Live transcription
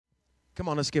Come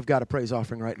on, let's give God a praise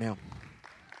offering right now.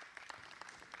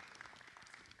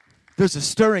 There's a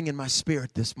stirring in my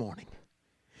spirit this morning.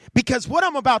 Because what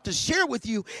I'm about to share with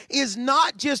you is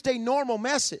not just a normal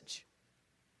message.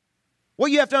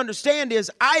 What you have to understand is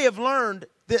I have learned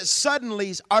that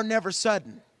suddenlies are never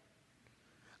sudden.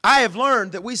 I have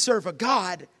learned that we serve a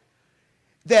God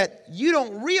that you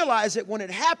don't realize it when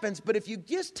it happens, but if you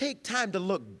just take time to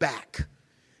look back,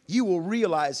 you will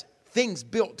realize things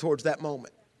built towards that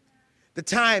moment. The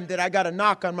time that I got a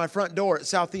knock on my front door at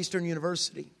Southeastern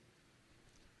University.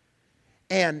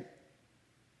 And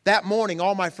that morning,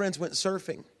 all my friends went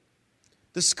surfing.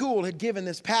 The school had given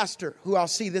this pastor, who I'll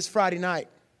see this Friday night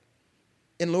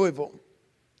in Louisville,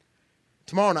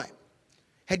 tomorrow night,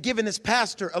 had given this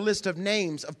pastor a list of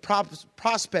names of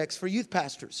prospects for youth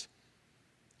pastors.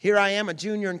 Here I am, a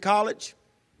junior in college,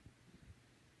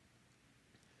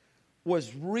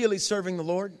 was really serving the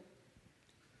Lord,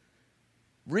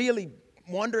 really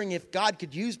wondering if God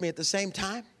could use me at the same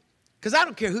time. Because I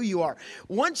don't care who you are.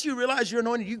 Once you realize you're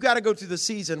anointed, you've got to go through the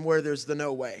season where there's the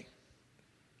no way.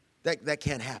 That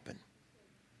can't happen.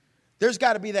 There's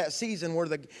got to be that season where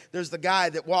there's the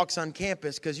guy that walks on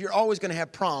campus, because you're always going to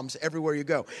have proms everywhere you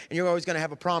go. And you're always going to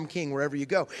have a prom king wherever you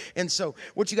go. And so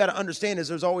what you got to understand is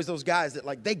there's always those guys that,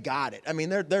 like, they got it. I mean,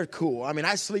 they're cool. I mean,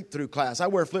 I sleep through class. I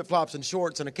wear flip-flops and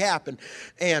shorts and a cap.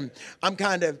 And I'm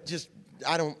kind of just,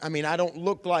 I don't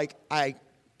look like I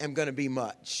am going to be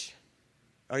much.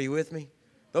 Are you with me?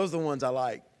 Those are the ones I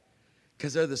like,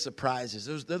 because they're the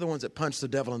surprises. They're the ones that punch the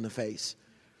devil in the face.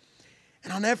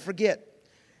 And I'll never forget,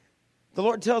 the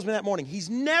Lord tells me that morning, He's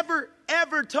never,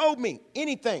 ever told me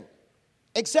anything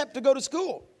except to go to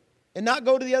school and not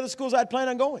go to the other schools I'd planned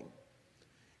on going.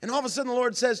 And all of a sudden the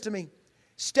Lord says to me,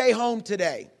 stay home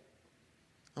today.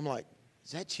 I'm like,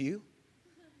 is that you?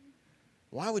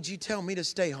 Why would you tell me to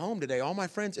stay home today? All my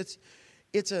friends,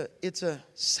 it's a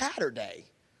Saturday.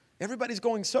 Everybody's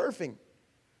going surfing.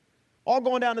 All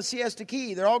going down to Siesta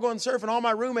Key. They're all going surfing. All my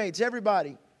roommates,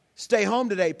 everybody. Stay home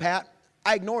today, Pat.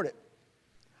 I ignored it.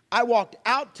 I walked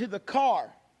out to the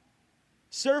car,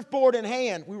 surfboard in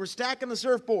hand. We were stacking the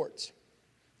surfboards.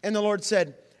 And the Lord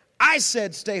said, I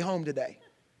said stay home today.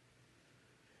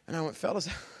 And I went, fellas.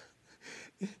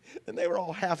 And they were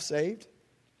all half saved.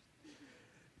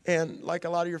 And like a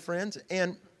lot of your friends.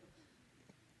 And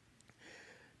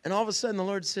all of a sudden the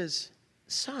Lord says,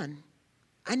 son,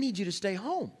 I need you to stay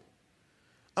home.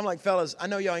 I'm like, fellas, I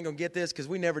know y'all ain't going to get this, because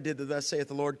we never did the thus saith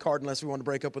the Lord card unless we wanted to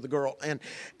break up with a girl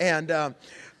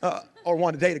or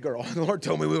want to date a girl. The Lord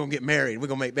told me we were going to get married. We're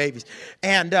going to make babies.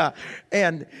 And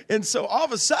so all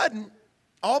of a sudden,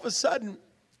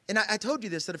 and I told you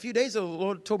this, that a few days ago, the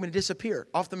Lord told me to disappear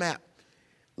off the map.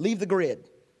 Leave the grid.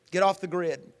 Get off the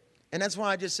grid. And that's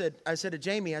why I said to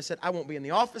Jamie, I said, I won't be in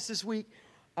the office this week.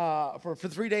 For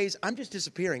 3 days, I'm just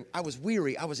disappearing. I was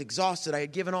weary. I was exhausted. I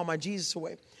had given all my Jesus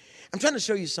away. I'm trying to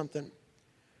show you something.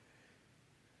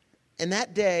 And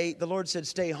that day, the Lord said,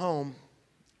 stay home.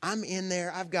 I'm in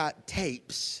there. I've got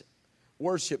tapes,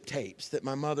 worship tapes that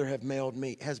my mother has mailed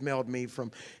me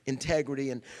from Integrity.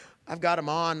 And I've got them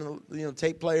on,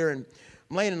 tape player. And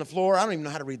I'm laying on the floor. I don't even know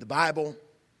how to read the Bible. And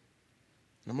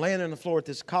I'm laying on the floor at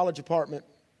this college apartment.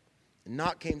 And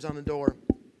knock comes on the door.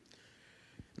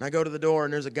 And I go to the door,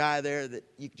 and there's a guy there that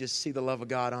you can just see the love of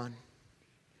God on.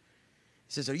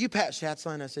 He says, are you Pat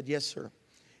Schatzline? I said, yes, sir.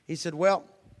 He said, well,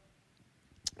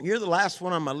 you're the last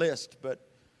one on my list, but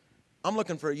I'm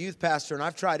looking for a youth pastor, and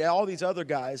I've tried all these other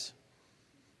guys,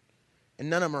 and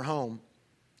none of them are home.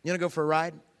 You want to go for a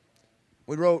ride?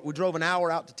 We drove an hour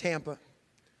out to Tampa.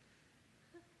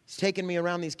 He's taking me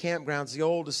around these campgrounds, the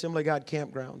old Assembly of God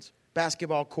campgrounds.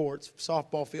 Basketball courts,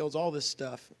 softball fields, all this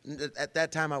stuff. At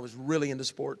that time, I was really into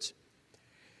sports.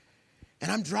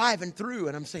 And I'm driving through,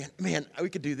 and I'm saying, man, we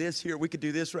could do this here. We could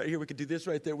do this right here. We could do this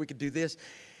right there. We could do this.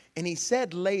 And he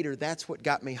said later, that's what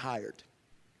got me hired.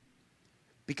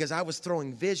 Because I was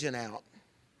throwing vision out.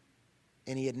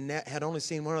 And he had only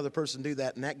seen one other person do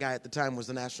that. And that guy at the time was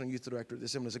the National Youth Director of the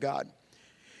Assemblies of God.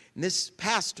 And this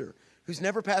pastor, who's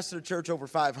never pastored a church over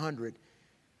 500,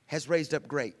 has raised up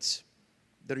greats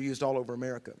that are used all over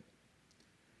America.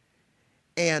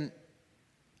 And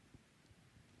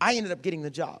I ended up getting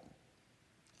the job.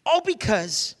 All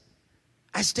because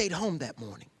I stayed home that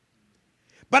morning.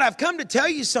 But I've come to tell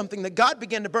you something that God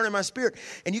began to burn in my spirit.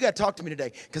 And you got to talk to me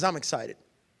today, because I'm excited.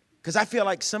 Because I feel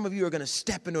like some of you are going to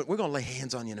step into it. We're going to lay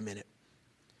hands on you in a minute.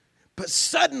 But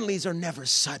suddenlies are never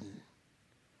sudden.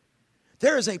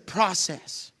 There is a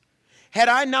process. Had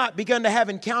I not begun to have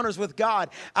encounters with God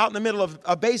out in the middle of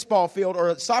a baseball field or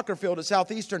a soccer field at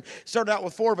Southeastern, started out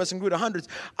with 4 of us and grew to hundreds,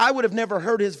 I would have never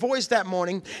heard his voice that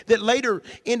morning that later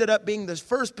ended up being the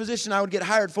first position I would get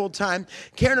hired full time.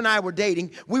 Karen and I were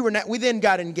dating. We then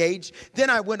got engaged. Then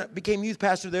I became youth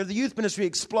pastor there. The youth ministry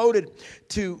exploded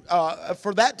to,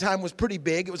 for that time was pretty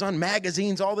big. It was on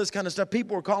magazines, all this kind of stuff.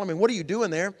 People were calling me, what are you doing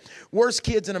there? Worst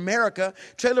kids in America,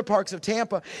 trailer parks of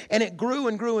Tampa. And it grew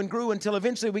and grew and grew until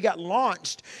eventually we got launched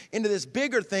into this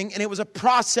bigger thing, and it was a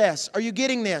process. Are you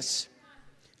getting this?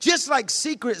 Just like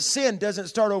secret sin doesn't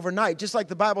start overnight, just like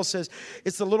the Bible says,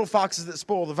 it's the little foxes that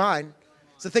spoil the vine.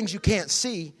 It's the things you can't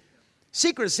see.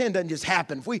 Secret sin doesn't just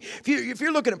happen. If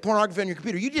you're looking at pornography on your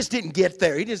computer, you just didn't get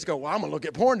there. You just go, well, I'm going to look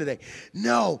at porn today.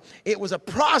 No, it was a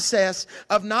process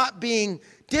of not being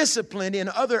disciplined in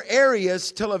other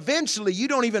areas till eventually you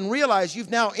don't even realize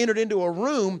you've now entered into a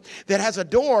room that has a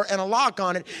door and a lock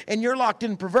on it, and you're locked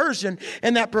in perversion,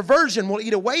 and that perversion will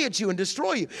eat away at you and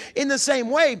destroy you. In the same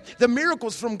way, the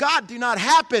miracles from God do not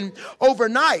happen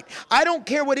overnight. I don't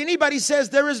care what anybody says,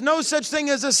 there is no such thing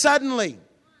as a suddenly.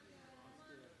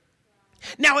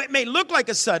 Now, it may look like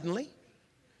a suddenly.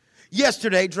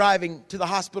 Yesterday, driving to the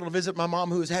hospital to visit my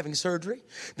mom who was having surgery,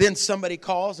 then somebody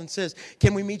calls and says,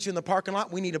 can we meet you in the parking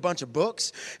lot? We need a bunch of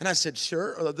books. And I said,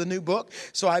 sure, the new book.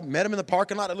 So I met him in the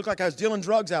parking lot. It looked like I was dealing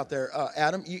drugs out there,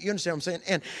 Adam. You understand what I'm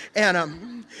saying? And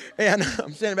I'm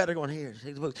standing back there going, here,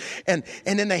 take the books. And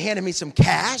then they handed me some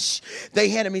cash. They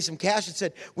handed me some cash and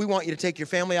said, we want you to take your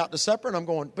family out to supper. And I'm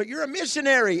going, but you're a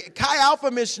missionary, Chi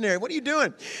Alpha missionary. What are you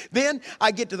doing? Then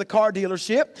I get to the car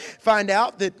dealership, find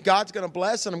out that God's going to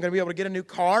bless and I'm going to be able to get a new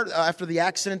car after the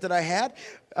accident that I had,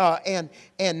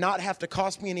 and not have to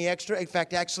cost me any extra. In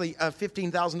fact, actually, a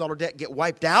 $15,000 debt get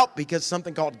wiped out because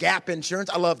something called Gap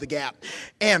Insurance. I love the Gap,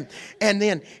 and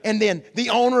then the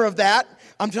owner of that.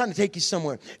 I'm trying to take you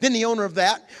somewhere. Then the owner of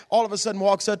that all of a sudden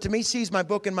walks up to me, sees my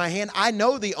book in my hand. I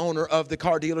know the owner of the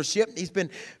car dealership. He's been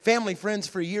family friends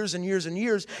for years and years and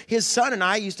years. His son and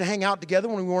I used to hang out together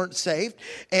when we weren't saved,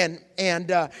 and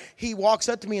he walks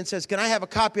up to me and says, "Can I have a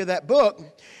copy of that book?"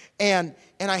 And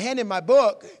I hand him my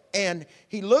book, and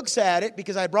he looks at it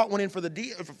because I brought one in for the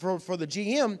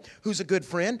GM, who's a good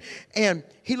friend. And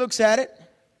he looks at it,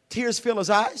 tears fill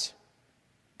his eyes,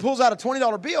 pulls out a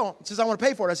 $20 bill, and says, "I want to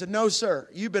pay for it." I said, "No, sir.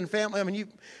 You've been family.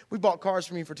 We bought cars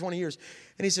from you for 20 years."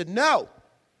 And he said, "No."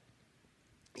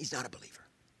 He's not a believer.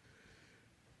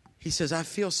 He says, "I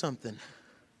feel something."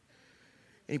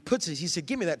 And he said,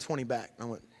 "Give me that 20 back." And I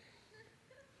went,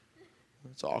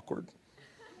 "That's awkward.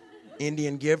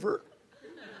 Indian giver.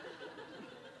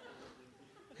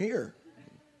 Here,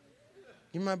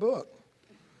 give me my book."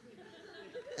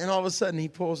 And all of a sudden he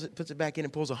puts it back in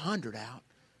and pulls 100 out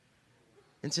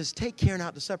and says, "Take Karen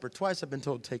out to supper." Twice I've been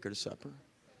told to take her to supper.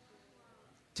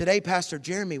 Today, Pastor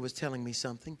Jeremy was telling me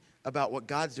something about what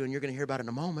God's doing. You're going to hear about it in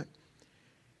a moment.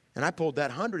 And I pulled that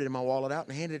 100 in my wallet out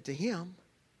and handed it to him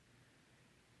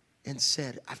and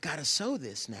said, "I've got to sow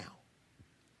this now.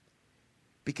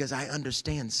 Because I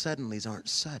understand suddenlies aren't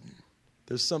sudden.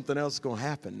 There's something else going to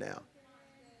happen now.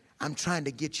 I'm trying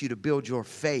to get you to build your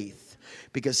faith.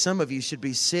 Because some of you should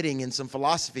be sitting in some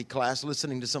philosophy class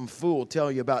listening to some fool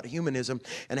tell you about humanism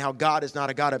and how God is not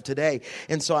a God of today.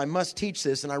 And so I must teach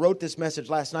this. And I wrote this message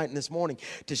last night and this morning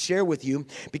to share with you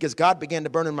because God began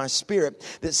to burn in my spirit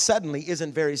that suddenly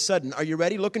isn't very sudden. Are you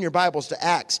ready? Look in your Bibles to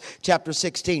Acts chapter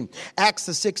 16. Acts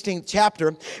the 16th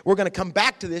chapter. We're going to come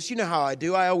back to this. You know how I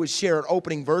do. I always share an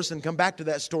opening verse and come back to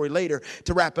that story later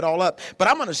to wrap it all up. But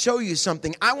I'm going to show you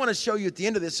something. I want to show you at the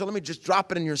end of this. So let me just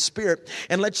drop it in your spirit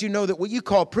and let you know that what you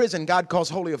call prison, God calls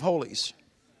Holy of Holies.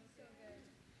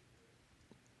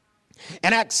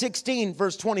 In Acts 16,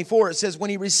 verse 24, it says, when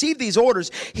he received these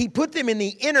orders, he put them in the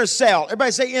inner cell.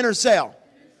 Everybody say inner cell.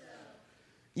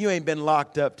 You ain't been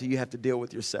locked up till you have to deal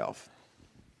with yourself.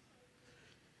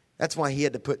 That's why he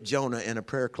had to put Jonah in a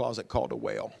prayer closet called a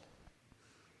whale.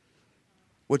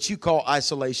 What you call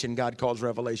isolation, God calls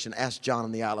revelation. Ask John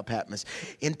on the Isle of Patmos.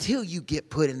 Until you get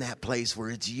put in that place where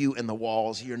it's you and the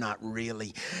walls, you're not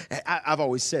really. I've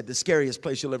always said the scariest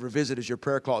place you'll ever visit is your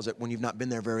prayer closet when you've not been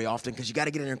there very often, because you got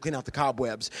to get in there and clean out the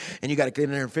cobwebs, and you got to get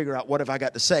in there and figure out what have I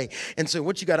got to say. And so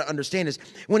what you got to understand is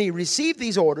when he received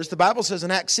these orders, the Bible says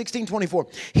in Acts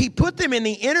 16:24, he put them in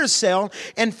the inner cell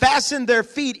and fastened their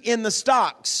feet in the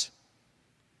stocks.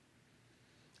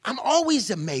 I'm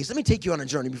always amazed. Let me take you on a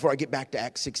journey before I get back to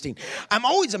Acts 16. I'm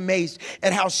always amazed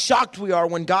at how shocked we are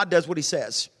when God does what he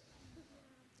says.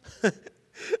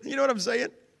 You know what I'm saying?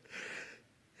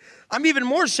 I'm even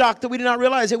more shocked that we did not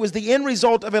realize it was the end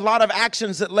result of a lot of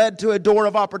actions that led to a door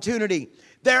of opportunity.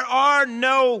 There are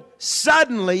no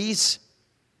suddenlies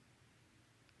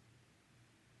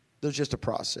There's just a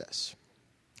process.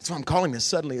 That's why I'm calling this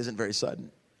Suddenly Isn't Very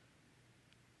Sudden.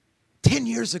 10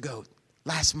 years ago,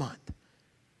 last month,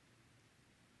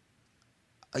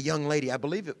 a young lady, I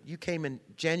believe you came in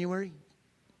January,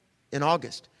 in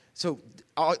August. So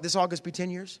this August be 10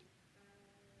 years?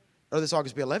 Or this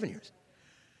August be 11 years?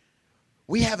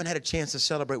 We haven't had a chance to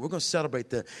celebrate. We're going to celebrate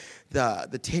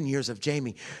the 10 years of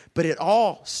Jamie. But it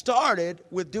all started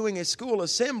with doing a school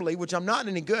assembly, which I'm not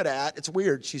any good at. It's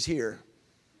weird she's here,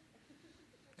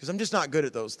 because I'm just not good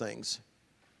at those things.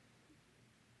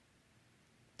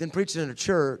 Then preaching in a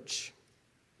church.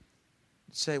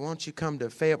 Say, why don't you come to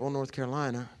Fayetteville, North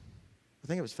Carolina? I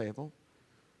think it was Fayetteville.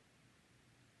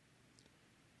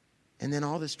 And then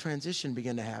all this transition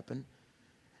began to happen.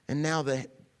 And now the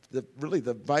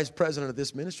vice president of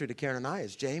this ministry to Karen and I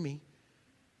is Jamie.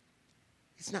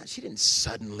 She didn't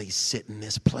suddenly sit in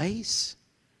this place.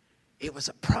 It was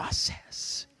a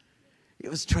process. It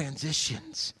was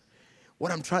transitions.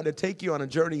 What I'm trying to take you on a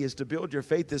journey is to build your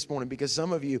faith this morning, because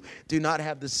some of you do not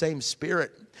have the same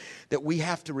spirit that we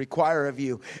have to require of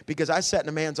you. Because I sat in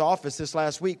a man's office this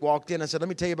last week, walked in, I said, let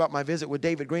me tell you about my visit with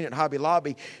David Green at Hobby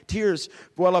Lobby. Tears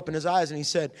well up in his eyes, and I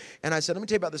said, let me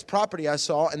tell you about this property I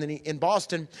saw and then in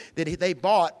Boston that they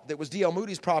bought that was D.L.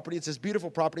 Moody's property. It's this beautiful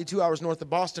property 2 hours north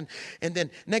of Boston. And then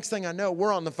next thing I know,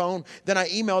 we're on the phone. Then I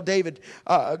emailed David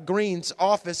Green's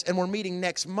office, and we're meeting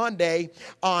next Monday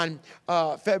on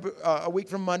a week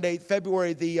from Monday,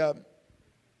 February the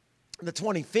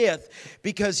 25th,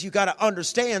 because you got to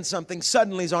understand something.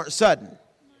 Suddenlies aren't sudden.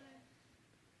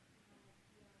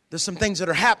 There's some things that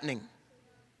are happening,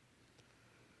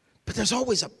 but there's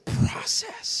always a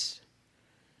process.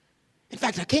 In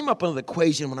fact, I came up with an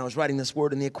equation when I was writing this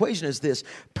word, and the equation is this: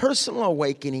 personal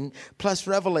awakening plus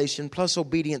revelation plus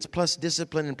obedience plus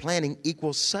discipline and planning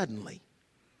equals suddenly.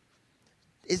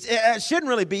 It shouldn't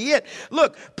really be it.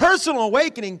 Look, personal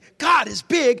awakening, God is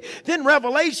big. Then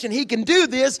revelation, he can do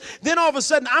this. Then all of a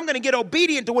sudden, I'm going to get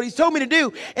obedient to what he's told me to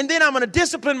do. And then I'm going to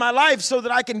discipline my life so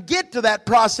that I can get to that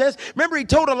process. Remember, he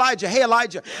told Elijah, hey,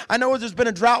 Elijah, I know there's been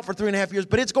a drought for 3.5 years,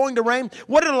 but it's going to rain.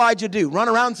 What did Elijah do? Run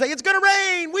around and say, it's going to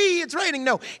rain. It's raining.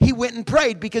 No, he went and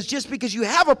prayed, because just because you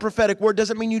have a prophetic word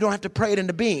doesn't mean you don't have to pray it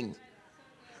into being.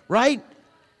 Right?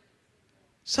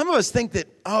 Some of us think that,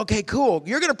 okay, cool,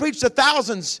 you're going to preach to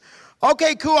thousands.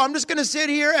 Okay, cool, I'm just going to sit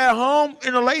here at home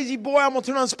in a lazy boy. I'm going to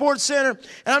turn on Sports Center,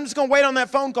 and I'm just going to wait on that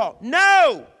phone call.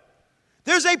 No!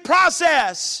 There's a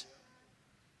process.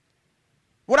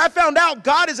 What I found out,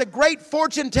 God is a great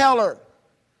fortune teller.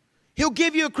 He'll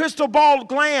give you a crystal ball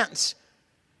glance,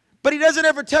 but he doesn't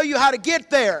ever tell you how to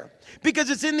get there, because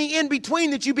it's in the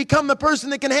in-between that you become the person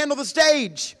that can handle the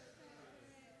stage.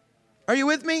 Are you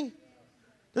with me?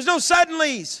 There's no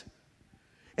suddenlies.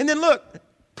 And then look,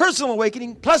 personal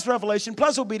awakening plus revelation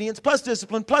plus obedience plus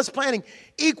discipline plus planning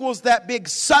equals that big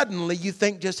suddenly you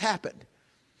think just happened.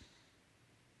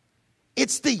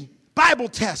 It's the Bible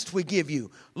test we give you.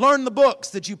 Learn the books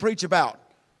that you preach about.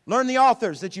 Learn the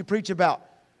authors that you preach about.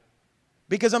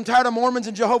 Because I'm tired of Mormons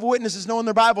and Jehovah's Witnesses knowing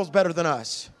their Bibles better than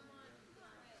us.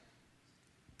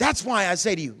 That's why I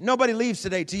say to you, nobody leaves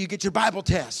today till you get your Bible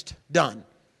test done.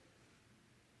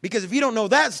 Because if you don't know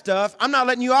that stuff, I'm not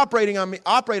letting you operate on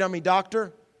me,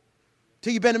 doctor,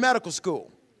 till you've been to medical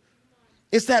school.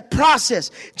 It's that process.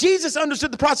 Jesus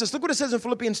understood the process. Look what it says in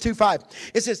Philippians 2:5.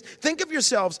 It says, think of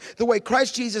yourselves the way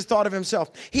Christ Jesus thought of himself.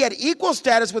 He had equal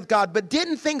status with God, but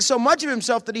didn't think so much of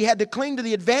himself that he had to cling to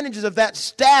the advantages of that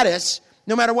status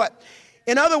no matter what.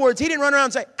 In other words, he didn't run around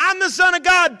and say, I'm the Son of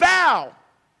God, bow.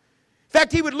 In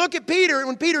fact, he would look at Peter, and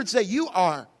when Peter would say, you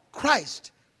are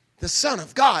Christ, the Son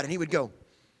of God, and he would go,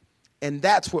 and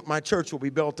that's what my church will be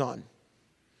built on.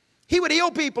 He would heal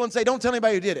people and say, don't tell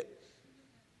anybody who did it.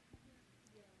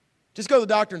 Just go to the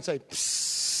doctor and say,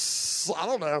 I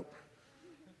don't know.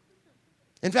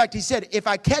 In fact, he said, if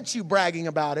I catch you bragging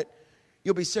about it,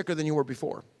 you'll be sicker than you were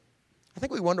before. I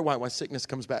think we wonder why sickness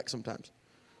comes back sometimes.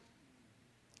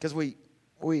 Because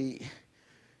we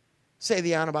say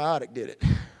the antibiotic did it.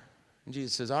 And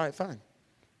Jesus says, all right, fine.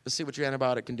 Let's see what your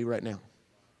antibiotic can do right now.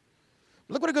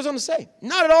 Look what it goes on to say.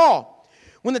 Not at all.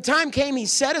 When the time came, he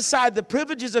set aside the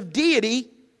privileges of deity,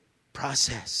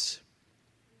 process.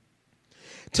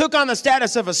 Took on the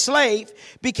status of a slave,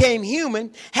 became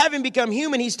human. Having become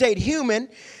human, he stayed human.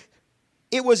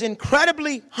 It was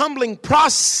incredibly humbling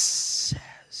process.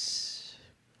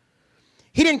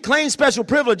 He didn't claim special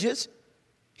privileges.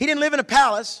 He didn't live in a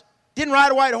palace. Didn't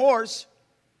ride a white horse.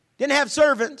 Didn't have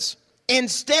servants.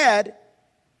 Instead,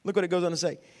 look what it goes on to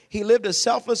say. He lived a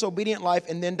selfless, obedient life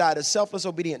and then died a selfless,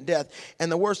 obedient death.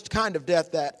 And the worst kind of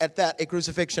death, a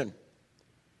crucifixion.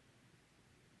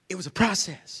 It was a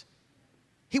process.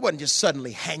 He wasn't just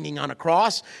suddenly hanging on a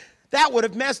cross. That would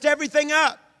have messed everything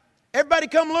up. Everybody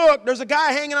come look. There's a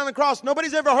guy hanging on the cross.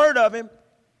 Nobody's ever heard of him.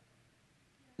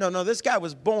 No, this guy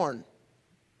was born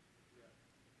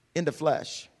into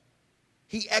flesh.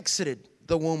 He exited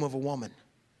the womb of a woman.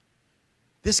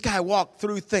 This guy walked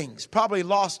through things, probably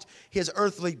lost his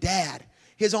earthly dad.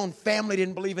 His own family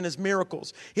didn't believe in his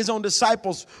miracles. His own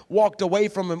disciples walked away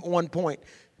from him at one point.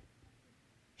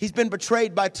 He's been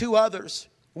betrayed by 2 others.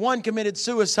 One committed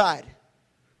suicide.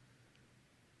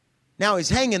 Now he's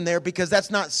hanging there because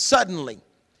that's not suddenly.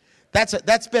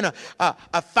 That's been a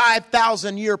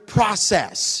 5,000-year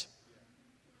process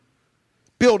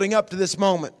building up to this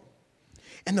moment.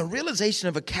 And the realization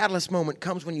of a catalyst moment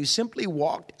comes when you simply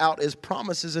walked out as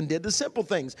promises and did the simple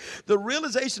things. The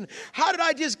realization, how did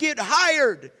I just get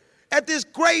hired at this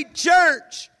great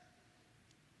church?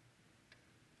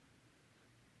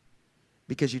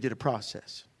 Because you did a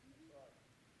process.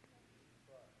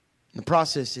 And the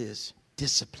process is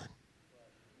discipline.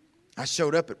 I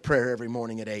showed up at prayer every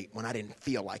morning at 8 when I didn't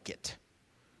feel like it.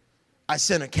 I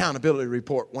sent an accountability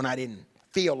report when I didn't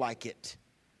feel like it.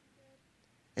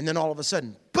 And then all of a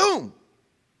sudden, boom!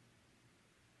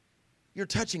 You're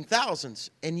touching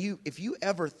thousands. And if you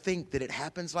ever think that it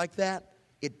happens like that,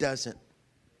 it doesn't.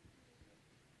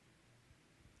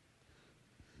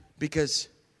 Because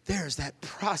there's that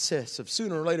process of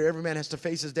sooner or later every man has to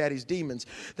face his daddy's demons.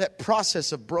 That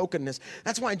process of brokenness.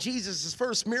 That's why Jesus'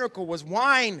 first miracle was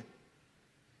wine.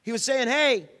 He was saying,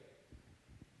 hey,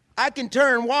 I can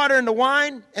turn water into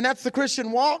wine, and that's the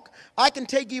Christian walk. I can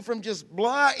take you from just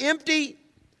blah, empty,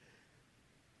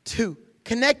 to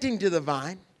connecting to the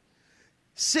vine,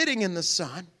 sitting in the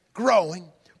sun,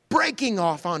 growing, breaking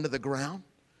off onto the ground,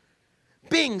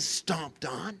 being stomped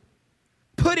on,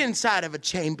 put inside of a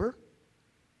chamber,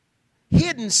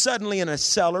 hidden suddenly in a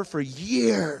cellar for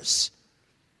years,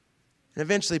 and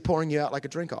eventually pouring you out like a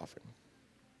drink offering.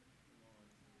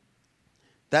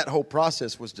 That whole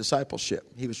process was discipleship.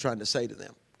 He was trying to say to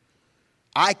them,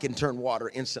 I can turn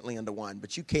water instantly into wine,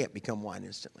 but you can't become wine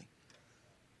instantly.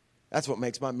 That's what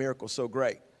makes my miracle so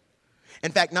great.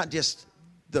 In fact, not just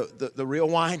the real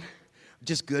wine,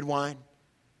 just good wine.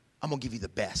 I'm going to give you the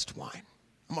best wine.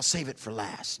 I'm going to save it for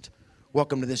last.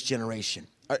 Welcome to this generation.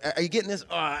 Are you getting this?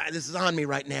 Oh, this is on me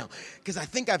right now. Because I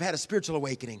think I've had a spiritual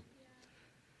awakening.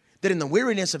 That in the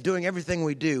weariness of doing everything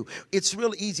we do, it's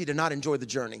real easy to not enjoy the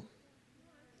journey.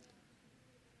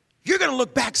 You're going to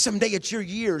look back someday at your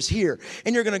years here,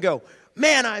 and you're going to go,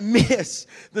 man, I miss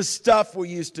the stuff we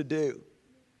used to do.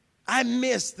 I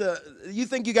miss you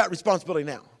think you got responsibility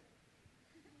now.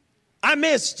 I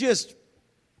miss just,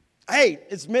 hey,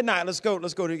 it's midnight, let's go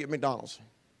to get McDonald's.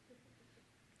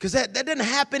 Because that doesn't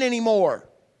happen anymore.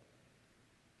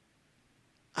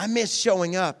 I miss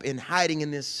showing up and hiding in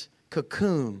this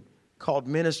cocoon called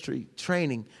ministry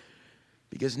training.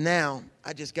 Because now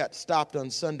I just got stopped on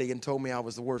Sunday and told me I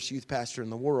was the worst youth pastor in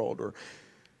the world. Or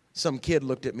some kid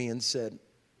looked at me and said,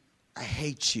 I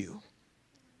hate you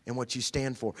and what you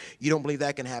stand for. You don't believe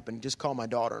that can happen? Just call my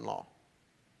daughter-in-law.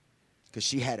 Because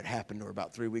she had it happen to her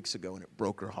about 3 weeks ago and it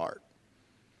broke her heart.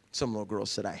 Some little girl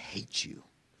said, I hate you.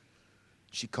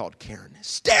 She called Karen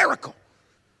hysterical.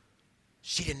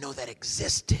 She didn't know that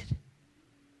existed.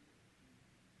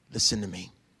 Listen to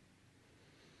me.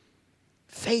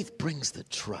 Faith brings the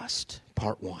trust,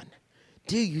 part 1.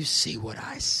 Do you see what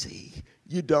I see?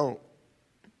 You don't.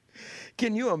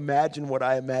 Can you imagine what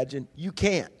I imagine? You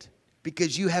can't,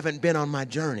 because you haven't been on my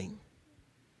journey.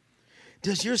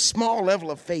 Does your small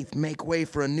level of faith make way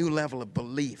for a new level of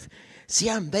belief? See,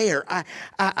 I'm there.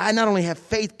 I not only have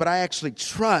faith, but I actually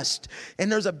trust. And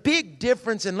there's a big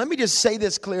difference, and let me just say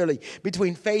this clearly,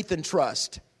 between faith and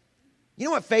trust. You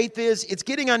know what faith is? It's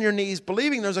getting on your knees,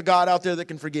 believing there's a God out there that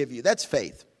can forgive you. That's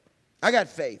faith. I got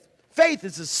faith. Faith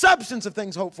is the substance of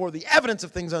things hoped for, the evidence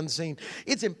of things unseen.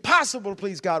 It's impossible to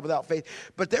please God without faith.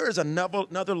 But there is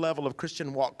another level of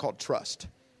Christian walk called trust.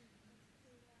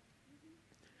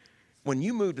 When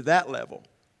you move to that level,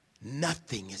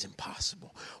 nothing is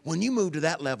impossible. When you move to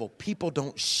that level, people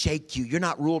don't shake you. You're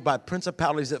not ruled by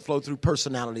principalities that flow through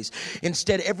personalities.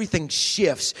 Instead, everything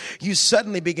shifts. You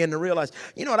suddenly begin to realize,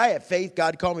 you know what, I had faith,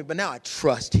 God called me, but now I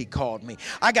trust He called me.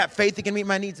 I got faith He can meet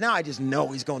my needs. Now I just know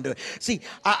He's going to do it. See,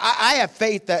 I have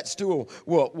faith that stool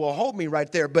will hold me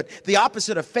right there, but the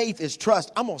opposite of faith is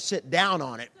trust. I'm going to sit down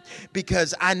on it.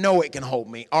 because I know it can hold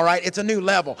me, all right? It's a new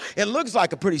level. It looks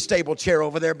like a pretty stable chair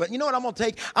over there, but you know what I'm going to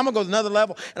take? I'm going to go to another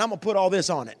level, and I'm going to put all this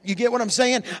on it. You get what I'm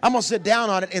saying? I'm going to sit down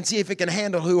on it and see if it can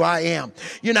handle who I am.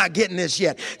 You're not getting this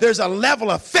yet. There's a level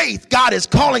of faith God is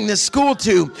calling this school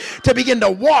to begin to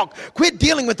walk. Quit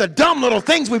dealing with the dumb little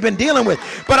things we've been dealing with,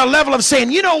 but a level of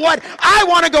saying, you know what? I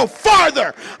want to go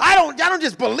farther. I don't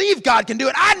just believe God can do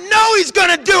it. I know he's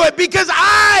going to do it because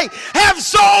I have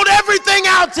sold everything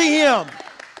out to him.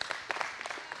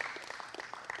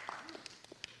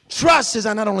 Trust is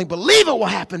I not only believe it will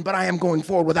happen, but I am going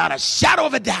forward without a shadow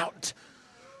of a doubt.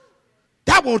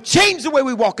 That will change the way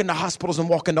we walk into hospitals and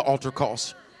walk into altar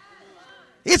calls.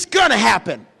 It's going to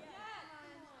happen.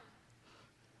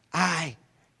 I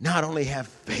not only have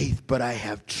faith, but I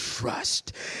have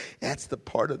trust. That's the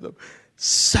part of the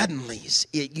suddenlies.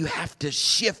 You have to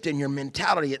shift in your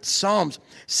mentality. It's Psalms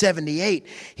 78.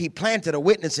 He planted a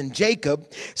witness in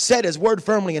Jacob, set his word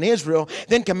firmly in Israel,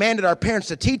 then commanded our parents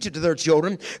to teach it to their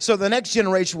children so the next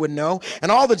generation would know,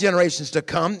 and all the generations to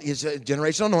come, his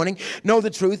generational anointing, know the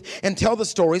truth and tell the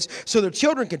stories so their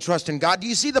children can trust in God. Do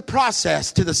you see the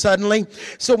process to the suddenly?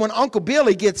 So when Uncle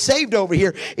Billy gets saved over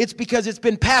here, it's because it's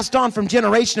been passed on from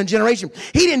generation to generation.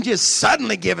 He didn't just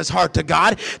suddenly give his heart to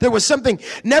God. There was something.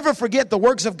 Never forget the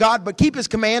works of God, but keep his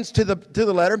commands to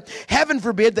the letter. Heaven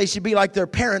forbid they should be like their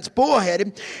parents,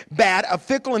 bullheaded, bad, a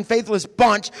fickle and faithless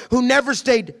bunch who never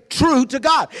stayed true to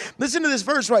God. Listen to this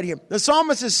verse right here. The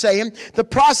psalmist is saying the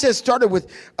process started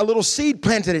with a little seed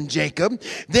planted in Jacob,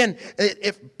 then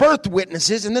it birthed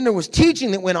witnesses, and then there was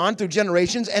teaching that went on through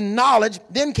generations, and knowledge,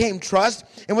 then came trust,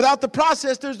 and without the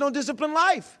process, there's no disciplined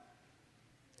life.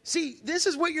 See, this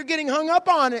is what you're getting hung up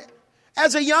on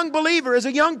as a young believer, as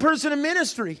a young person in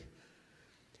ministry.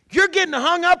 You're getting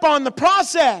hung up on the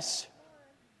process.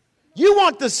 You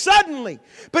want the suddenly.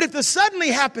 But if the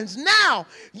suddenly happens now,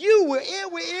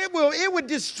 it would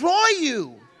destroy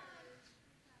you.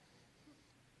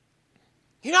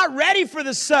 You're not ready for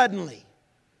the suddenly.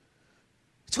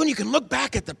 It's when you can look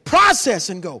back at the process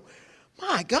and go,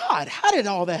 my God, how did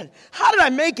I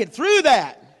make it through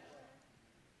that?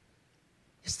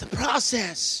 It's the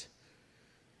process.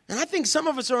 And I think some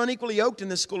of us are unequally yoked in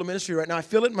this school of ministry right now. I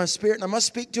feel it in my spirit, and I must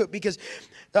speak to it because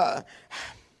the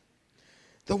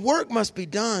work must be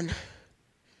done.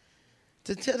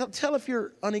 To tell if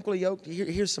you're unequally yoked,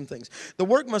 here's some things. The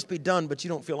work must be done, but you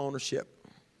don't feel ownership.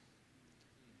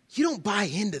 You don't buy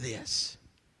into this.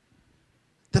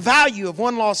 The value of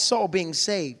one lost soul being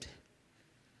saved,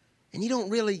 and you don't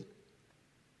really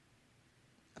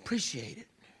appreciate it.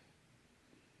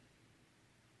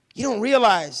 You don't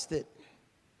realize that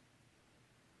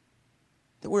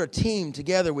we're a team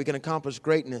together, we can accomplish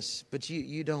greatness. But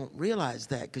you don't realize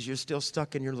that because you're still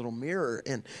stuck in your little mirror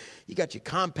and you got your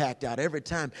compact out every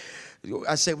time.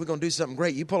 I say we're going to do something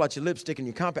great. You pull out your lipstick and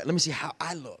your compact. Let me see how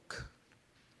I look.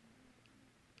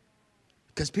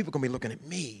 Because people are going to be looking at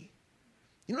me.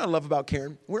 You know what I love about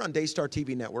Karen? We're on Daystar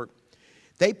TV Network.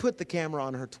 They put the camera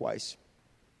on her twice.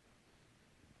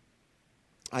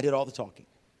 I did all the talking.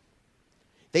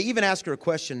 They even asked her a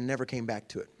question and never came back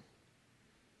to it.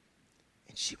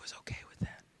 And she was okay with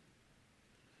that.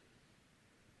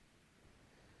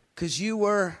 Because you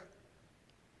were,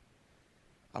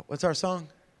 what's our song?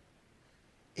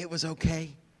 It was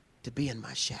okay to be in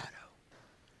my shadow.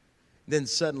 Then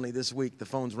suddenly this week the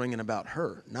phone's ringing about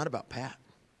her, not about Pat.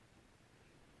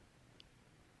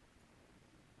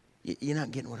 You're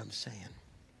not getting what I'm saying.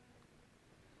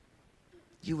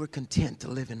 You were content to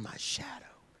live in my shadow.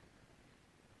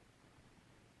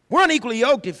 We're unequally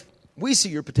yoked if we see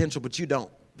your potential, but you don't.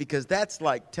 Because that's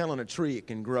like telling a tree it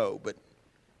can grow, but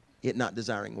it not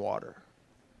desiring water.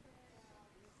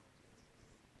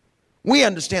 We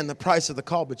understand the price of the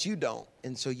call, but you don't.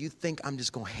 And so you think I'm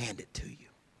just going to hand it to you.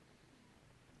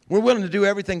 We're willing to do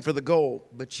everything for the goal,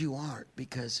 but you aren't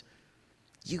because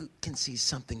you can see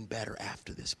something better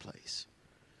after this place.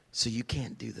 So you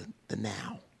can't do the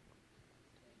now.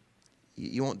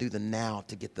 You won't do the now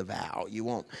to get the vow. You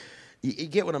won't. You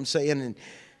get what I'm saying? And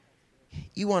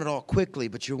you want it all quickly,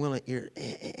 but you're willing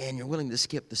to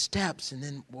skip the steps. And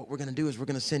then what we're going to do is we're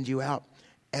going to send you out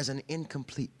as an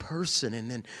incomplete person.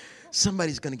 And then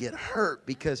somebody's going to get hurt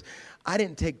because I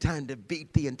didn't take time to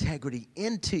beat the integrity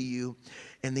into you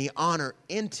and the honor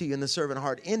into you and the servant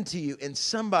heart into you. And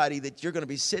somebody that you're going to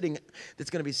be sitting, that's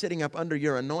going to be sitting up under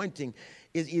your anointing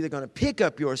is either going to pick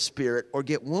up your spirit or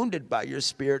get wounded by your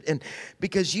spirit. And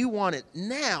because you want it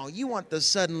now, you want the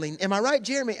suddenly. Am I right,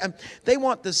 Jeremy? They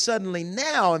want the suddenly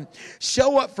now and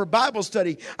show up for Bible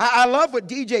study. I love what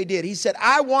DJ did. He said,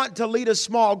 I want to lead a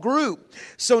small group.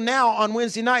 So now on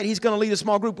Wednesday night, he's going to lead a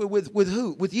small group with with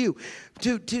who? With you.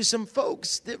 To some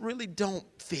folks that really don't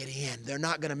fit in. They're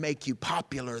not going to make you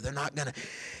popular. They're not going to,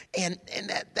 and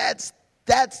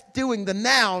that's doing the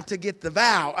now to get the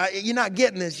vow. You're not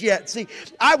getting this yet. See,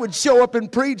 I would show up and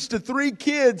preach to 3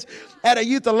 kids at a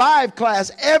Youth Alive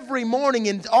class every morning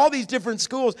in all these different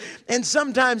schools. And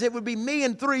sometimes it would be me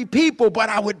and 3 people, but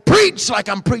I would preach like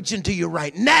I'm preaching to you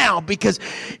right now, because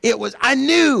I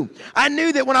knew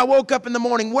that when I woke up in the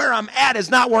morning, where I'm at is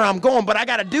not where I'm going, but I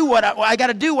got to do what I got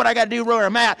to do where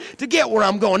I'm at to get where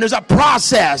I'm going. There's a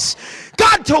process.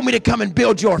 God told me to come and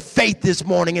build your faith this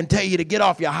morning and tell you to get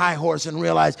off your high horse and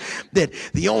realize that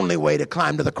the only way to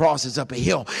climb to the cross is up a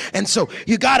hill. And so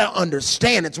you got to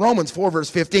understand, it's Romans 4 verse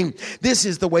 15. This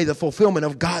is the way the fulfillment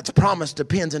of God's promise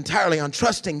depends entirely on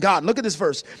trusting God. Look at this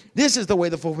verse. This is the way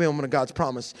the fulfillment of God's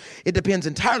promise. It depends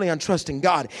entirely on trusting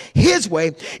God, His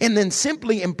way, and then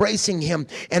simply embracing Him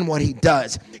and what He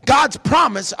does. God's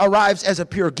promise arrives as a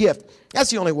pure gift. That's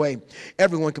the only way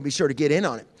everyone can be sure to get in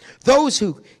on it. Those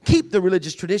who keep the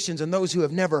religious traditions and those who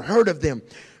have never heard of them.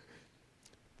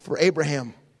 For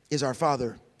Abraham is our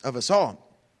father of us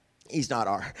all. He's not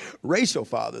our racial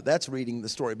father. That's reading the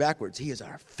story backwards. He is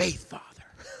our faith father.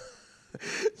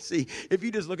 See, if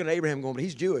you just look at Abraham going, but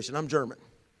he's Jewish and I'm German,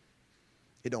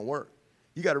 it don't work.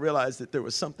 You got to realize that there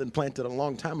was something planted a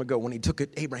long time ago when he took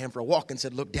Abraham for a walk and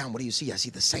said, look down, what do you see? I see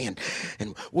the sand.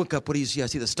 And look up, what do you see? I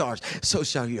see the stars. So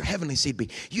shall your heavenly seed be.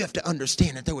 You have to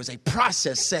understand that there was a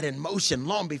process set in motion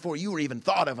long before you were even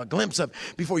thought of, a glimpse of,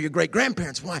 before your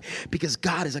great-grandparents. Why? Because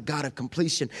God is a God of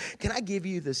completion. Can I give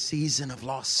you the season of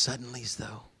lost suddenlies,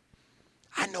 though?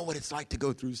 I know what it's like to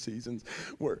go through seasons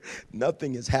where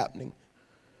nothing is happening.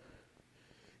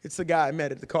 It's the guy I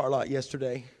met at the car lot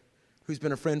yesterday, who's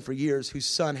been a friend for years, whose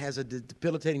son has a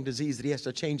debilitating disease that he has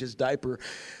to change his diaper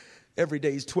every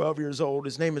day. He's 12 years old.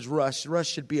 His name is Rush. Rush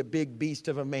should be a big beast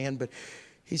of a man, but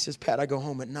he says, Pat, I go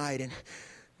home at night, and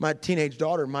my teenage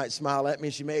daughter might smile at me,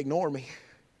 and she may ignore me,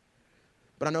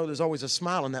 but I know there's always a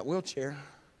smile in that wheelchair.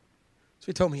 So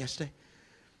he told me yesterday,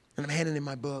 and I'm handing him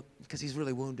my book because he's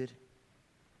really wounded.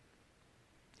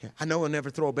 Yeah, I know he'll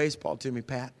never throw a baseball to me,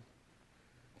 Pat,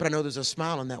 but I know there's a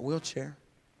smile in that wheelchair.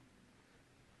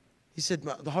 He said,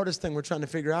 the hardest thing we're trying to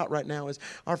figure out right now is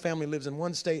our family lives in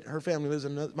one state, her family lives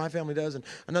in another, my family does in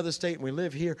another state, and we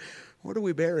live here. Where do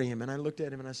we bury him? And I looked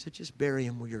at him and I said, just bury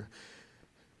him where you're.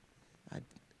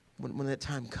 When that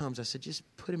time comes, I said, just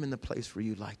put him in the place where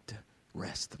you like to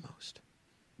rest the most.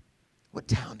 What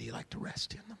town do you like to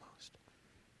rest in the most?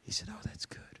 He said, oh, that's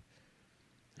good.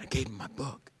 And I gave him my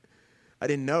book. I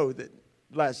didn't know that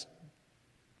last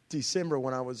December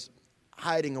when I was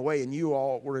hiding away and you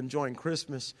all were enjoying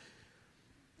Christmas,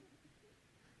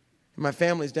 my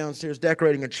family's downstairs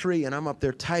decorating a tree, and I'm up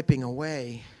there typing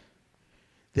away,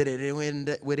 that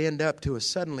it would end up to a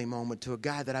suddenly moment to a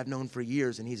guy that I've known for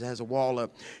years, and he has a wall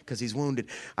up because he's wounded.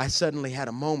 I suddenly had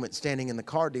a moment standing in the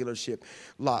car dealership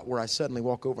lot where I suddenly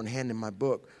walk over and hand him my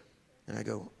book, and I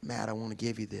go, Matt, I want to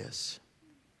give you this.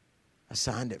 I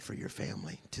signed it for your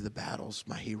family, to the battles,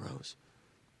 my heroes.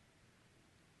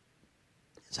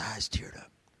 His eyes teared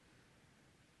up.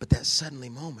 But that suddenly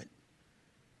moment,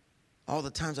 all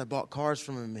the times I bought cars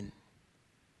from him, and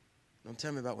don't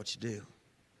tell me about what you do.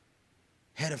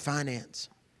 Head of finance.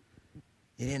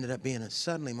 It ended up being a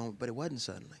suddenly moment, but it wasn't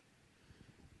suddenly.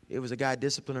 It was a guy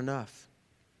disciplined enough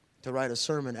to write a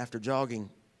sermon after jogging.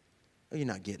 Oh, you're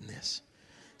not getting this.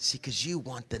 See, because you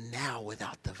want the now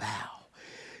without the vow.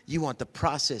 You want the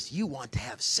process. You want to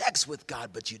have sex with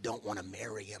God, but you don't want to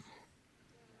marry Him.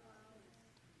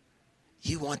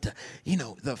 You want to,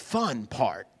 the fun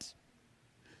part.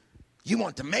 You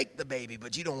want to make the baby,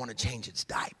 but you don't want to change its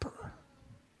diaper.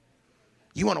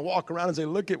 You want to walk around and say,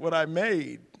 look at what I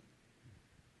made.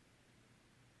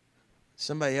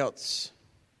 Somebody else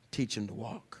teach him to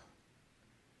walk.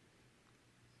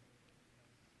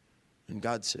 And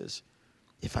God says,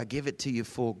 if I give it to you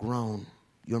full grown,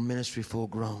 your ministry full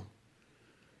grown,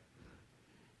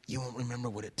 you won't remember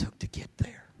what it took to get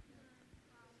there.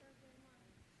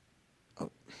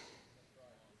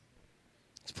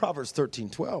 It's Proverbs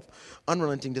 13:12.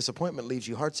 Unrelenting disappointment leaves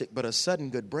you heartsick, but a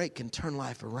sudden good break can turn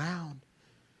life around.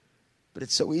 But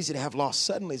it's so easy to have lost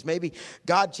suddenlies. Maybe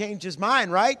God changed His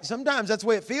mind, right? Sometimes that's the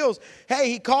way it feels. Hey,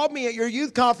 He called me at your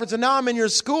youth conference and now I'm in your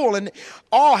school and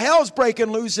all hell's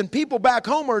breaking loose and people back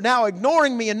home are now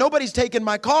ignoring me and nobody's taking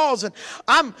my calls. And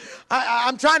I'm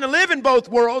trying to live in both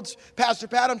worlds, Pastor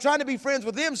Pat. I'm trying to be friends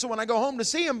with Him so when I go home to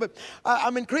see Him, but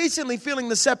I'm increasingly feeling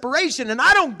the separation and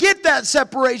I don't get that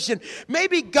separation.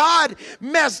 Maybe God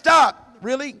messed up.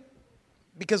 Really?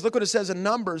 Because look what it says in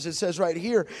Numbers. It says right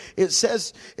here, it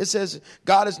says,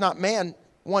 God is not man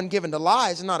one given to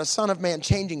lies and not a son of man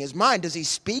changing his mind. Does he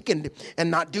speak and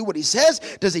not do what he says?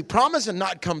 Does he promise and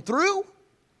not come through?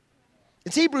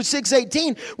 It's Hebrews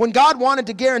 6:18. When God wanted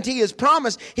to guarantee his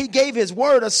promise, he gave his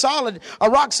word a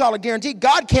rock solid guarantee.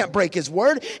 God can't break his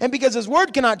word. And because his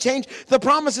word cannot change, the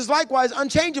promise is likewise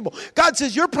unchangeable. God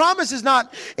says your promise is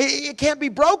not, it can't be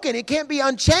broken. It can't be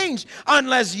unchanged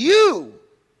unless you.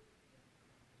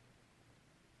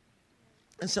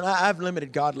 And so I've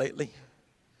limited God lately.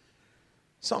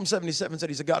 Psalm 77 said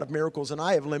he's a God of miracles, and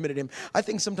I have limited him. I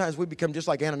think sometimes we become just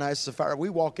like Ananias and Sapphira. We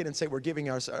walk in and say we're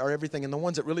giving our everything, and the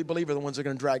ones that really believe are the ones that are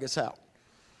going to drag us out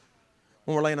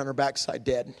when we're laying on our backside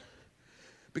dead.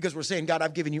 Because we're saying, God,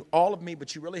 I've given you all of me,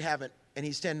 but you really haven't. And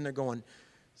he's standing there going,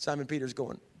 Simon Peter's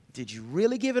going, did you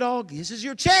really give it all? This is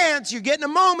your chance. You're getting a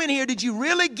moment here. Did you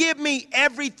really give me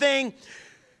everything?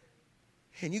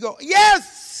 And you go,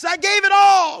 yes, I gave it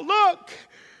all. Look.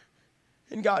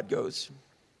 And God goes,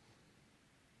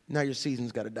 now your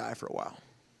season's got to die for a while.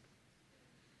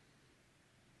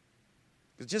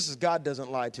 Because just as God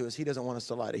doesn't lie to us, he doesn't want us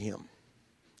to lie to him.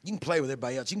 You can play with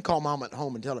everybody else. You can call mama at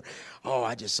home and tell her, oh,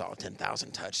 I just saw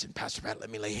 10,000 touched, and Pastor Pat let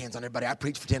me lay hands on everybody. I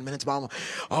preached for 10 minutes, mama.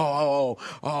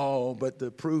 Oh, but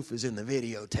the proof is in the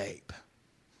videotape.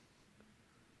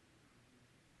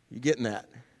 You getting that?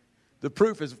 The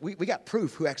proof is, we got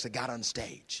proof who actually got on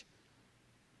stage.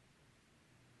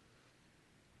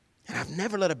 And I've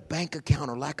never let a bank account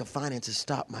or lack of finances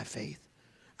stop my faith.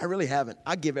 I really haven't.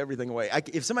 I give everything away.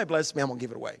 If somebody blesses me, I'm going to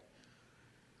give it away.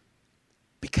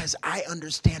 Because I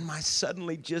understand my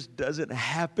suddenly just doesn't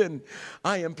happen.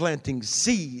 I am planting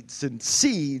seeds and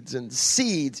seeds and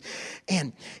seeds.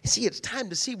 And see, it's time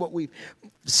to see what we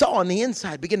saw on the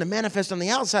inside begin to manifest on the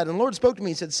outside. And the Lord spoke to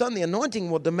me and said, son, the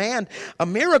anointing will demand a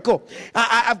miracle.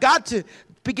 I've got to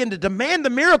begin to demand the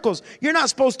miracles. You're not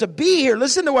supposed to be here.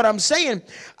 Listen to what I'm saying.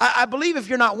 I believe if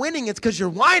you're not winning, it's because you're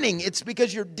whining. It's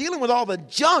because you're dealing with all the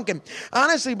junk. And I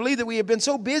honestly believe that we have been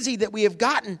so busy that we have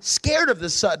gotten scared of the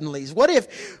suddenlies. What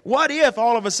if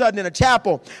all of a sudden in a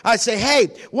chapel, I say, hey,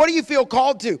 what do you feel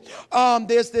called to?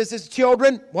 This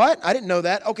children. What? I didn't know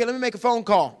that. Okay, let me make a phone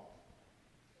call.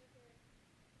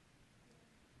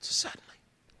 It's a suddenly.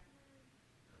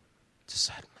 It's a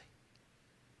suddenly.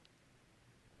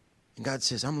 And God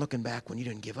says, I'm looking back when you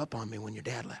didn't give up on me when your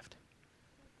dad left.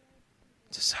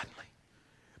 It's a suddenly.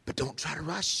 But don't try to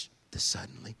rush the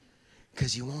suddenly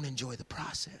because you won't enjoy the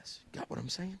process. Got what I'm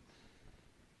saying?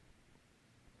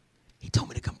 He told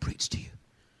me to come preach to you.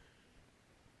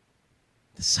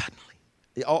 The suddenly.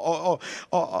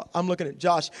 I'm looking at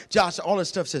Josh. Josh, all this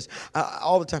stuff says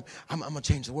all the time, I'm going to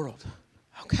change the world.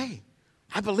 Okay.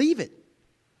 I believe it.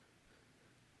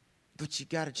 But you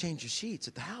got to change your sheets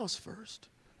at the house first.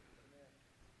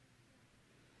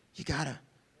 You got to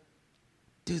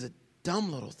do the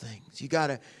dumb little things. You got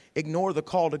to ignore the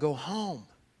call to go home.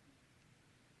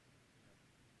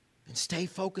 And stay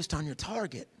focused on your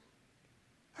target.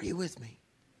 Are you with me?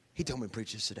 He told me to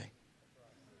preach this today.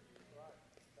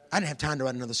 I didn't have time to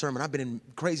write another sermon. I've been in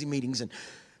crazy meetings,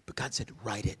 but God said,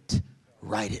 write it.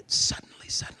 Write it suddenly.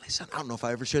 I don't know if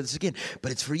I ever share this again,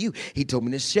 but it's for you. He told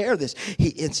me to share this.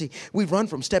 We run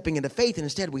from stepping into faith, and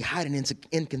instead we hide in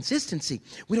inconsistency.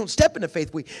 We don't step into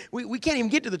faith. We can't even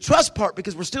get to the trust part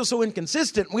because we're still so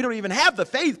inconsistent. We don't even have the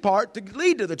faith part to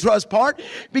lead to the trust part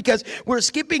because we're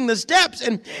skipping the steps.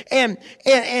 And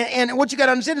what you got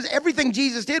to understand is everything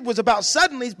Jesus did was about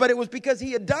suddenlies, but it was because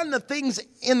he had done the things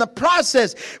in the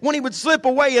process. When he would slip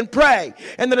away and pray,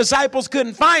 and the disciples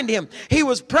couldn't find him, he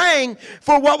was praying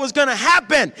for what was going to happen.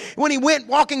 When he went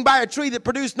walking by a tree that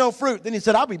produced no fruit, then he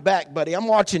said, I'll be back, buddy. I'm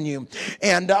watching you.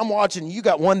 And I'm watching you. You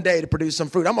got one day to produce some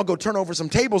fruit. I'm going to go turn over some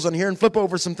tables on here and flip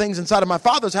over some things inside of my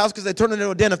father's house because they turned into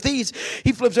a den of thieves.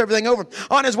 He flips everything over.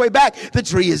 On his way back, the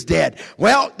tree is dead.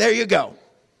 Well, there you go.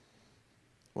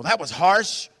 Well, that was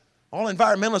harsh. All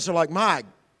environmentalists are like, my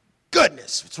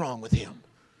goodness, what's wrong with him?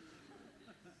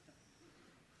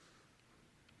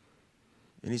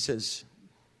 And he says,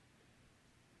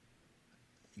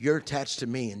 you're attached to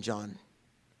me in John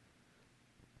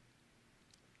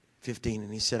 15.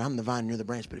 And he said, I'm the vine, you're the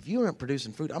branch. But if you aren't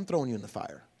producing fruit, I'm throwing you in the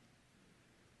fire.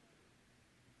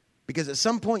 Because at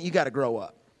some point, you got to grow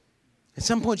up. At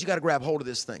some point, you got to grab hold of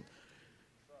this thing.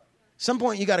 At some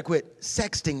point, you got to quit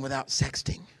sexting without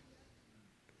sexting.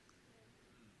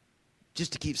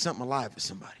 Just to keep something alive with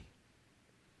somebody.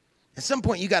 At some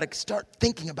point, you got to start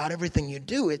thinking about everything you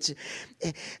do. It's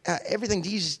everything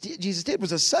Jesus did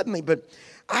was a suddenly, but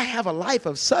I have a life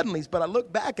of suddenlies. But I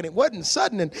look back and it wasn't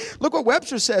sudden. And look what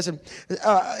Webster says, and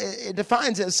it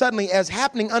defines it as suddenly as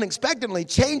happening unexpectedly,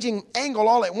 changing angle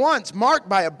all at once, marked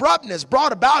by abruptness,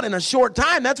 brought about in a short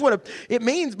time. That's what it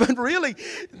means. But really,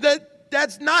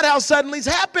 that's not how suddenlies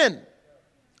happen.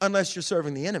 Unless you're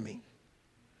serving the enemy.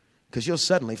 Because you'll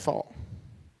suddenly fall.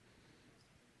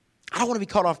 I don't want to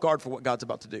be caught off guard for what God's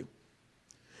about to do.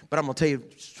 But I'm going to tell you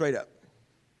straight up.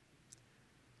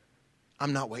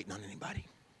 I'm not waiting on anybody.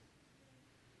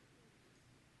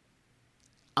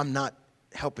 I'm not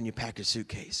helping you pack your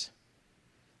suitcase.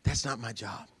 That's not my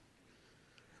job.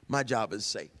 My job is to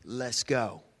say, let's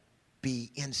go.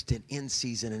 Be instant, in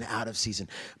season and out of season.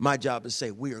 My job is to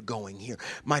say, we are going here.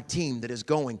 My team that is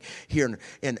going here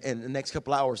in the next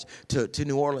couple hours to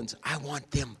New Orleans, I want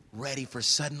them ready for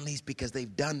suddenlies because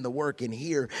they've done the work in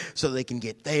here so they can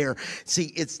get there.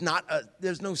 See, there's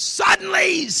no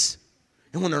suddenlies.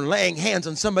 And when they're laying hands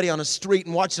on somebody on a street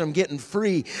and watching them getting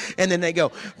free, and then they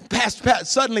go, Pastor,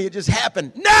 suddenly it just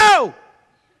happened. No!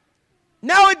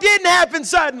 No, it didn't happen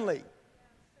suddenly.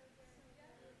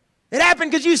 It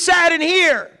happened because you sat in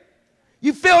here.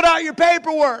 You filled out your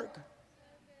paperwork.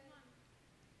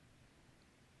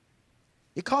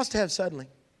 It costs to have suddenly.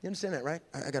 You understand that, right?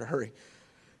 I got to hurry.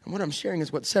 And what I'm sharing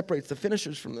is what separates the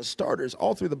finishers from the starters.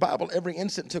 All through the Bible, every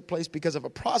instant took place because of a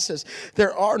process.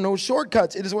 There are no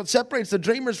shortcuts. It is what separates the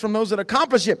dreamers from those that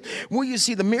accomplish it. Will you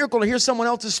see the miracle or hear someone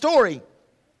else's story?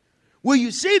 Will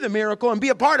you see the miracle and be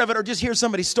a part of it or just hear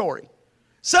somebody's story?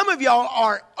 Some of y'all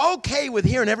are okay with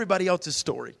hearing everybody else's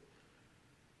story.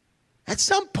 At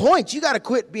some point, you got to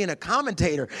quit being a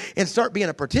commentator and start being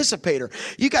a participator.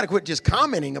 You got to quit just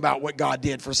commenting about what God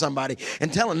did for somebody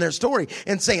and telling their story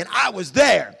and saying, I was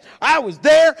there. I was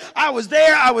there. I was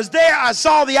there. I was there. I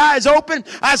saw the eyes open.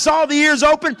 I saw the ears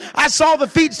open. I saw the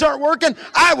feet start working.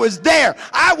 I was there.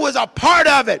 I was a part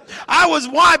of it. I was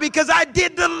why? Because I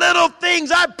did the little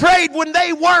things. I prayed when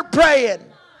they weren't praying.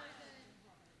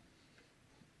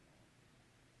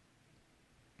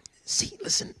 See,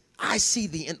 listen. I see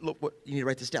the end. Look, you need to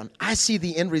write this down. I see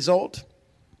the end result.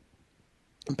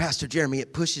 And Pastor Jeremy,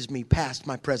 it pushes me past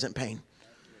my present pain.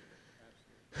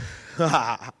 Isn't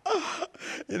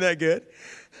that good?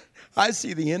 I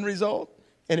see the end result,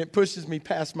 and it pushes me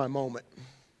past my moment,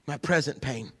 my present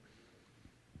pain.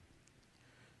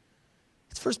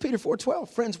 It's 1 Peter 4:12.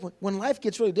 Friends, when life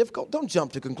gets really difficult, don't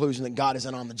jump to the conclusion that God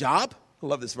isn't on the job. I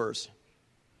love this verse.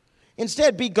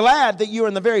 Instead, be glad that you're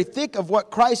in the very thick of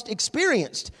what Christ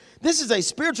experienced. This is a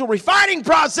spiritual refining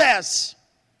process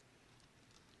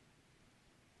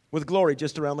with glory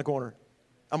just around the corner.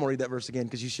 I'm going to read that verse again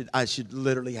because I should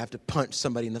literally have to punch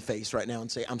somebody in the face right now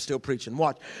and say, I'm still preaching.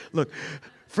 Watch. Look,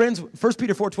 friends, 1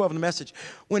 Peter 4:12 in the message.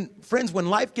 When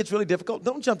life gets really difficult,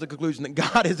 don't jump to the conclusion that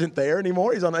God isn't there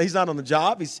anymore. He's not on the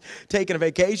job. He's taking a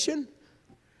vacation.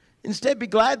 Instead, be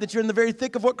glad that you're in the very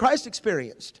thick of what Christ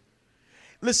experienced.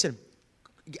 Listen,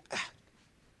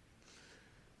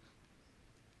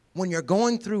 when you're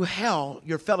going through hell,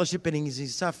 you're fellowshipping in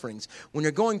his sufferings. When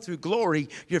you're going through glory,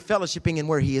 you're fellowshipping in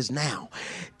where he is now.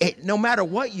 No matter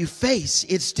what you face,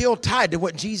 it's still tied to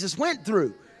what Jesus went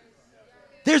through.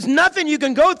 There's nothing you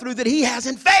can go through that he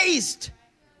hasn't faced.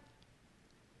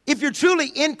 If you're truly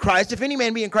in Christ, if any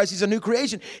man be in Christ, he's a new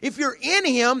creation. If you're in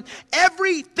him,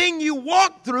 everything you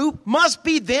walk through must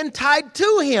be then tied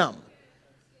to him.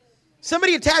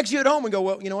 Somebody attacks you at home and go,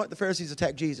 well, you know what? The Pharisees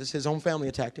attacked Jesus. His own family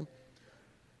attacked him.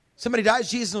 Somebody dies.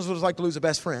 Jesus knows what it's like to lose a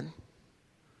best friend.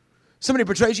 Somebody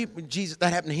betrays you. Jesus,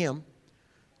 that happened to him.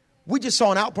 We just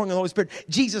saw an outpouring of the Holy Spirit.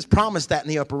 Jesus promised that in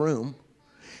the upper room.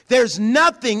 There's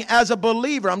nothing as a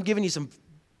believer. I'm giving you some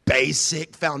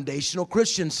basic foundational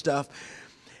Christian stuff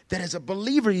that as a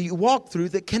believer you walk through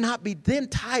that cannot be then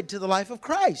tied to the life of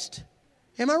Christ.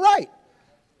 Am I right?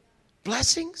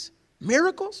 Blessings,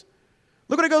 miracles.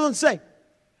 Look what it goes on to say.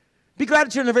 Be glad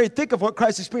that you're in the very thick of what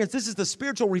Christ experienced. This is the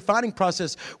spiritual refining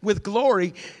process with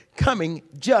glory coming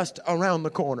just around the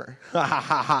corner.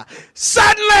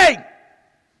 Suddenly!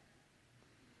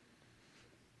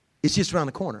 It's just around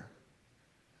the corner.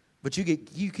 But you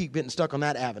keep getting stuck on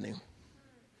that avenue.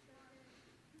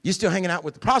 You're still hanging out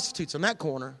with the prostitutes on that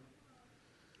corner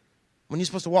when you're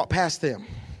supposed to walk past them.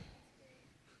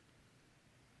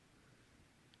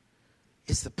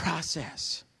 It's the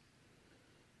process.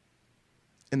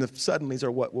 And the suddenlies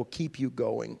are what will keep you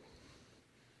going.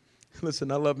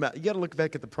 Listen, I love you got to look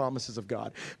back at the promises of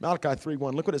God. Malachi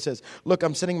 3:1. Look what it says. Look,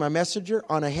 I'm sending my messenger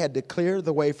on ahead to clear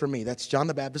the way for me. That's John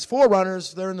the Baptist.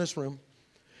 Forerunners, they're in this room.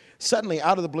 Suddenly,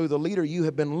 out of the blue, the leader you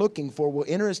have been looking for will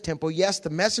enter his temple. Yes, the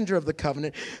messenger of the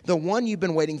covenant, the one you've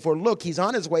been waiting for. Look, he's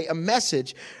on his way. A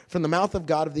message from the mouth of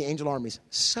God of the angel armies.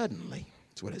 Suddenly,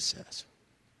 that's what it says.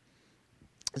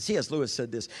 C.S. Lewis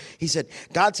said this. He said,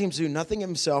 God seems to do nothing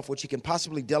himself which he can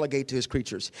possibly delegate to his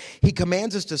creatures. He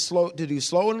commands us to do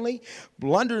slowly,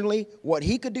 blunderingly, what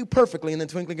he could do perfectly in the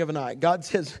twinkling of an eye. God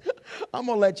says, I'm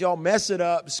going to let y'all mess it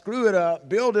up, screw it up,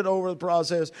 build it over the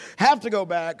process, have to go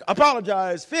back,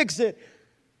 apologize, fix it.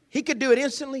 He could do it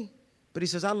instantly, but he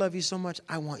says, I love you so much,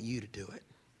 I want you to do it.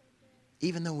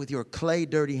 Even though with your clay,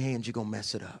 dirty hands, you're going to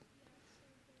mess it up.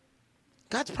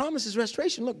 God's promise is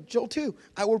restoration. Look, Joel 2,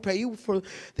 I will repay you for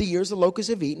the years the locusts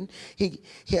have eaten.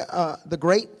 The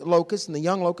great locust and the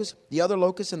young locust, the other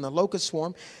locust and the locust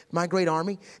swarm, my great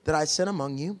army that I sent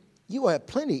among you. You will have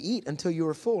plenty to eat until you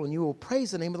are full, and you will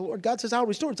praise the name of the Lord. God says, I'll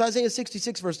restore. It's Isaiah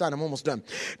 66, verse 9. I'm almost done.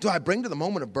 Do I bring to the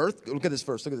moment of birth? Look at this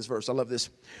verse. Look at this verse. I love this.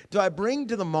 Do I bring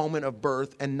to the moment of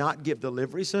birth and not give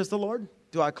delivery, says the Lord?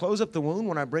 Do I close up the wound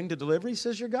when I bring to delivery,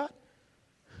 says your God?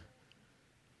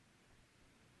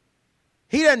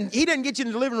 He doesn't get you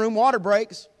in the living room, water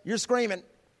breaks, you're screaming.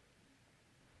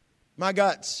 My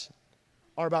guts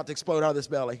are about to explode out of this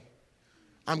belly.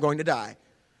 I'm going to die.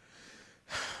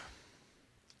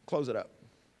 Close it up.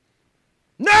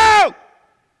 No!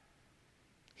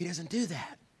 He doesn't do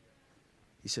that.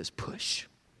 He says, push.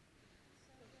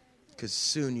 Because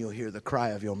soon you'll hear the cry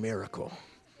of your miracle.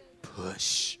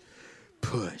 Push,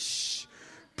 push,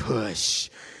 push.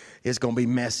 It's going to be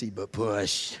messy, but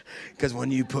push. Because when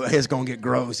you push, it's going to get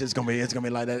gross. It's going to be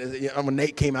like that. When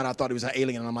Nate came out, I thought he was an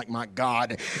alien. And I'm like, my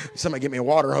God, somebody get me a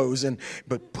water hose.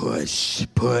 But push,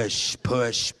 push,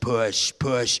 push, push,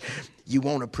 push. You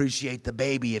won't appreciate the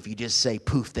baby if you just say,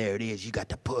 poof, there it is. You got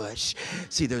to push.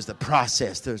 See, there's the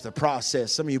process. There's the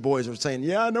process. Some of you boys are saying,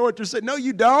 yeah, I know what you're saying. No,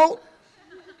 you don't.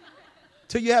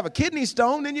 Till you have a kidney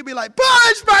stone, then you'll be like,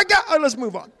 push, my God. Oh, let's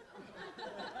move on.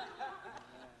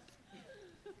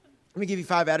 Let me give you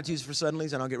 5 attitudes for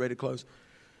suddenlies, and I'll get ready to close.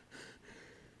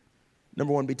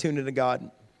 Number 1, be tuned into God.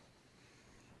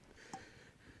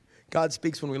 God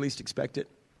speaks when we least expect it.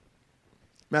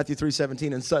 Matthew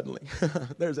 3:17, and suddenly,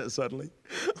 there's that suddenly,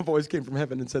 a voice came from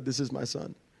heaven and said, this is my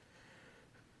son.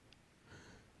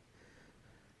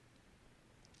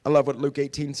 I love what Luke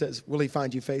 18 says, will he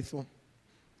find you faithful?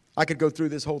 I could go through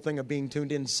this whole thing of being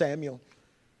tuned in. Samuel,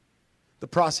 the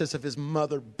process of his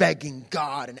mother begging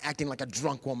God and acting like a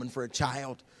drunk woman for a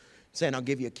child, saying, I'll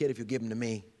give you a kid if you give him to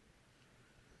me.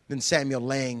 Then Samuel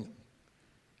laying,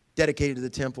 dedicated to the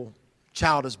temple.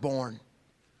 Child is born.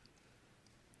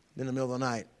 In the middle of the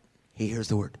night, he hears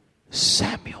the word,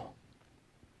 Samuel.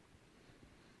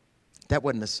 That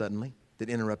wasn't a suddenly that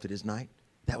interrupted his night.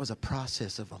 That was a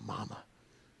process of a mama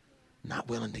not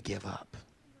willing to give up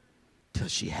till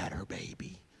she had her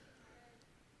baby.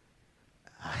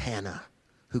 Hannah,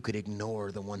 who could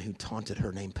ignore the one who taunted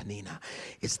her named Peninnah.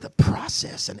 It's the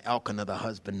process. And Elkanah, the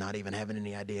husband, not even having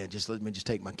any idea. Just let me just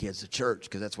take my kids to church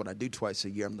because that's what I do twice a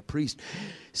year. I'm the priest.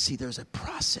 See, there's a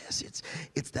process.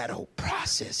 It's that whole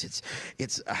process.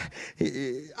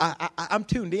 I'm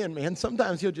tuned in, man.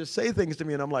 Sometimes he'll just say things to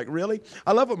me and I'm like, really?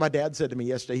 I love what my dad said to me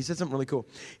yesterday. He said something really cool.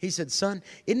 He said, son,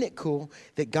 isn't it cool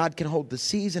that God can hold the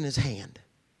seas in his hand?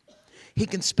 He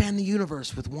can span the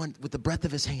universe with the breath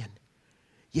of his hand.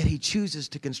 Yet he chooses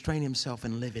to constrain himself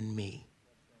and live in me.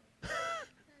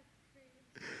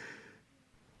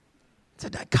 It's a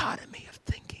dichotomy of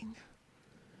thinking.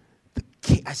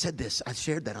 I said this, I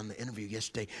shared that on the interview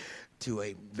yesterday to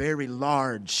a very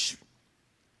large,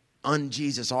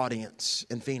 un-Jesus audience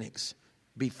in Phoenix.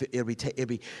 They'll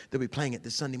be playing it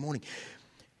this Sunday morning.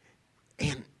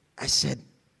 And I said,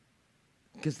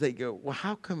 because they go, well,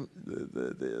 how come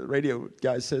the radio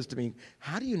guy says to me,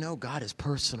 how do you know God is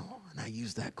personal? And I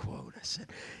used that quote. I said,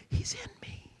 he's in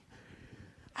me.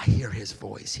 I hear his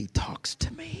voice. He talks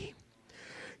to me.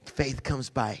 Faith comes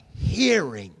by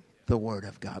hearing the word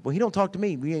of God. Well, he don't talk to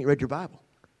me. We ain't read your Bible.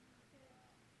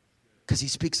 Because he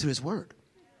speaks through his word.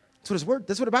 That's what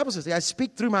the Bible says. I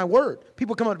speak through my word.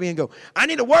 People come up to me and go, I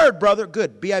need a word, brother.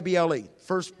 Good. B-I-B-L-E.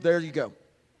 First, there you go.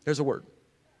 There's a word.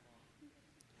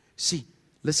 See,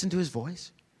 listen to his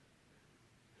voice.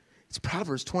 It's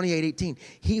Proverbs 28:18.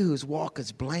 He whose walk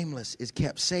is blameless is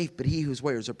kept safe, but he whose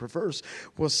ways are perverse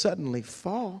will suddenly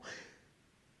fall.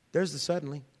 There's the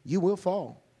suddenly. You will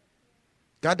fall.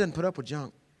 God doesn't put up with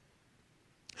junk.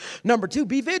 Number 2,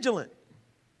 be vigilant.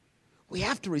 We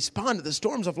have to respond to the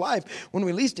storms of life when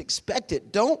we least expect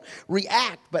it. Don't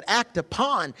react, but act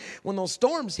upon when those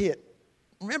storms hit.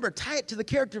 Remember, tie it to the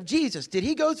character of Jesus. Did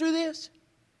he go through this?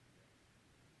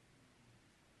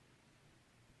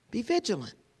 Be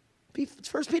vigilant.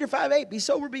 1 Peter 5:8, be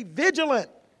sober, be vigilant.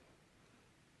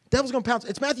 Devil's going to pounce.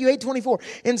 It's Matthew 8:24.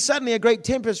 And suddenly a great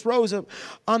tempest rose up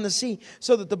on the sea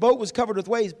so that the boat was covered with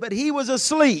waves, but he was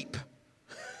asleep.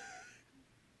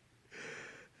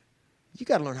 You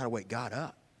got to learn how to wake God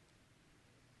up.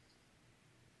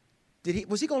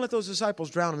 Was he going to let those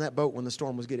disciples drown in that boat when the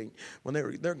storm was when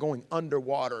they're going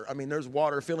underwater? I mean, there's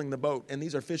water filling the boat, and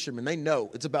these are fishermen. They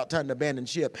know it's about time to abandon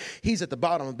ship. He's at the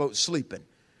bottom of the boat sleeping.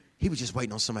 He was just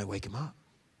waiting on somebody to wake him up.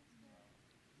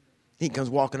 He comes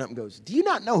walking up and goes, do you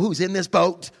not know who's in this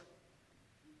boat?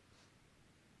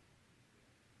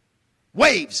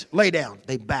 Waves, lay down.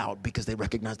 They bowed because they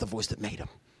recognized the voice that made them.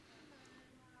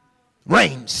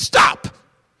 Rain, stop.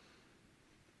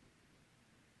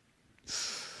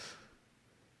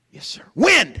 Yes, sir.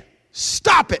 Wind,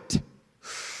 stop it.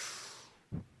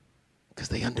 Because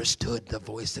they understood the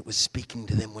voice that was speaking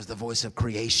to them was the voice of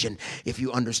creation. If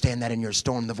you understand that in your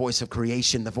storm, the voice of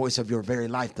creation, the voice of your very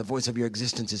life, the voice of your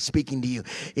existence is speaking to you.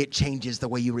 It changes the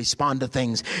way you respond to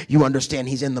things. You understand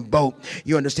he's in the boat.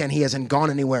 You understand he hasn't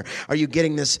gone anywhere. Are you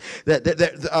getting this?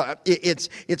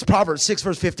 It's Proverbs 6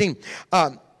 verse 15.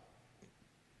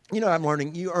 I'm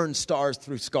learning, you earn stars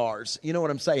through scars. You know what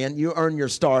I'm saying? You earn your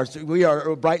stars. We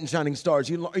are bright and shining stars.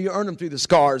 You earn them through the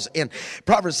scars. And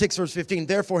Proverbs 6, verse 15,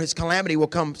 therefore his calamity will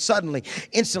come suddenly.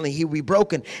 Instantly he will be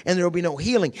broken, and there will be no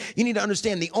healing. You need to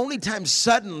understand the only time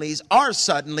suddenlies are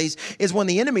suddenlies is when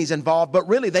the enemy's involved, but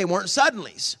really they weren't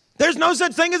suddenlies. There's no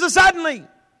such thing as a suddenly.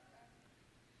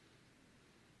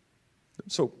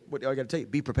 So what I got to tell you,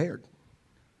 be prepared.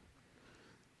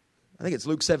 I think it's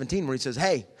Luke 17 where he says,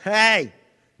 hey,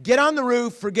 get on the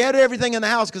roof, forget everything in the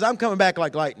house, because I'm coming back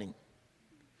like lightning.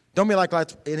 Don't be like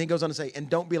Lot's, and he goes on to say, and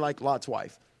don't be like Lot's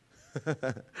wife.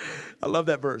 I love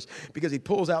that verse, because he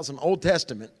pulls out some Old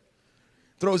Testament,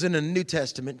 throws in a New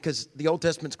Testament, because the Old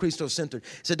Testament's Christo-centered.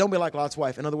 He said, don't be like Lot's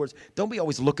wife. In other words, don't be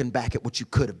always looking back at what you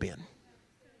could have been.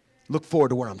 Look forward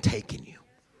to where I'm taking you.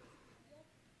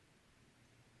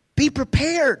 Be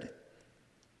prepared.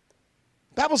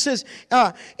 Bible says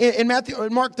in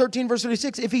Mark 13, verse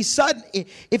 36, if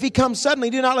he comes suddenly,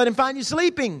 do not let him find you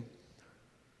sleeping.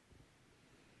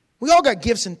 We all got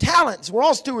gifts and talents. We're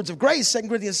all stewards of grace. 2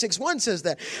 Corinthians 6:1 says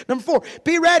that. Number 4,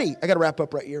 be ready. I got to wrap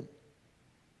up right here.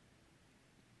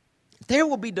 There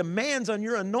will be demands on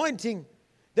your anointing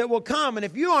that will come, and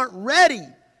if you aren't ready,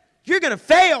 you're going to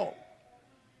fail.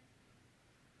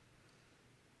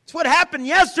 It's what happened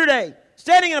yesterday,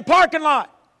 standing in a parking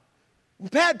lot.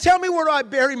 Pat, tell me, where do I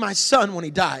bury my son when he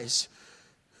dies?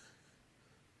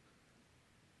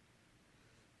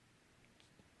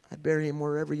 I'd bury him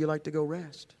wherever you like to go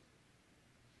rest.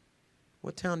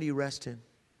 What town do you rest in?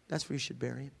 That's where you should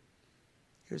bury him.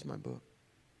 Here's my book.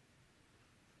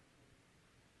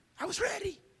 I was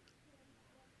ready.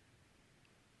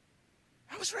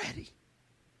 I was ready.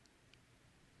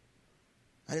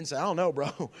 I didn't say, I don't know,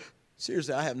 bro.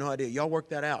 Seriously, I have no idea. Y'all work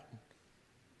that out.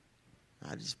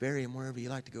 I just bury him wherever you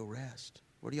like to go rest.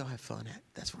 Where do y'all have fun at?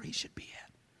 That's where he should be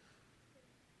at.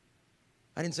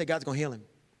 I didn't say God's going to heal him,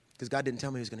 because God didn't tell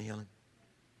me he was going to heal him.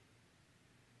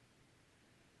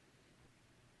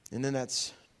 And then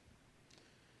that's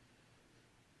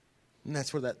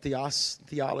where that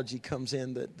theology comes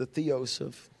in, the theos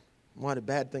of why do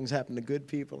bad things happen to good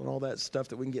people and all that stuff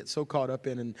that we can get so caught up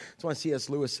in. And that's why C.S.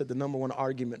 Lewis said the number one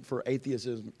argument for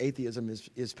atheism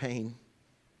is pain.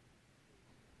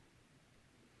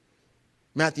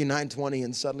 Matthew 9:20,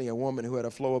 and suddenly a woman who had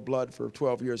a flow of blood for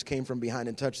 12 years came from behind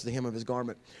and touched the hem of his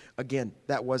garment. Again,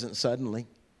 that wasn't suddenly.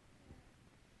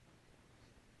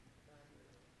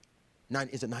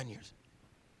 Is it 9 years?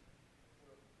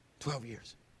 12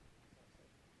 years.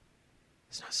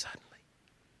 It's not suddenly.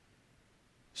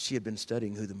 She had been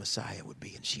studying who the Messiah would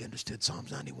be, and she understood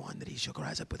Psalms 91, that he shall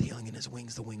rise up with healing in his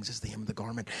wings. The wings is the hem of the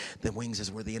garment. The wings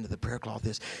is where the end of the prayer cloth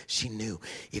is. She knew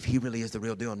if he really is the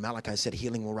real deal. And Malachi said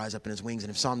healing will rise up in his wings. And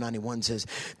if Psalm 91 says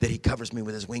that he covers me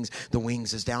with his wings, the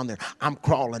wings is down there. I'm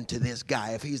crawling to this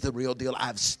guy. If he's the real deal,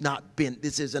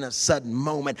 this isn't a sudden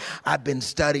moment. I've been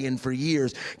studying for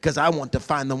years because I want to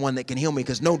find the one that can heal me,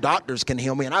 because no doctors can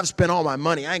heal me. And I've spent all my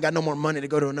money. I ain't got no more money to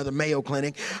go to another Mayo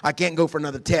Clinic. I can't go for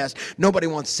another test. Nobody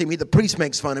wants to see me. The priest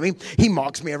makes fun of me. He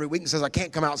mocks me every week and says I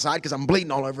can't come outside because I'm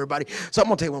bleeding all over everybody. So I'm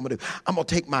going to tell you what I'm going to do. I'm going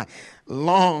to take my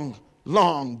long,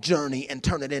 long journey and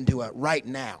turn it into a right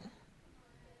now.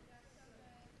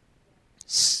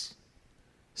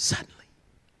 Suddenly.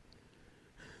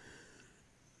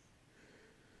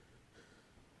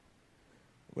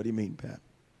 What do you mean, Pat?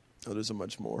 Oh, there's so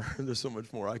much more. There's so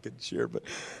much more I could share, but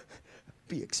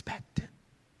be expectant.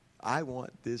 I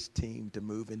want this team to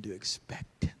move into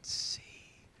expectancy.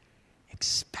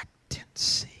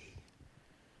 Expectancy.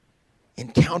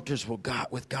 Encounters with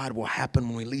God will happen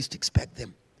when we least expect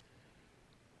them.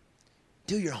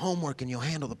 Do your homework and you'll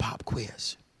handle the pop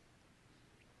quiz.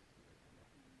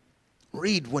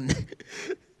 Read when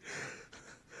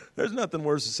There's nothing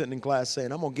worse than sitting in class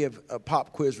saying, I'm going to give a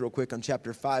pop quiz real quick on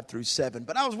chapter 5 through 7,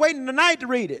 but I was waiting tonight to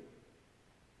read it.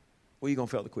 Well, you're going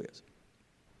to fail the quiz.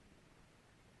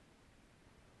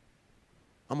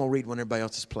 I'm going to read when everybody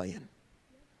else is playing.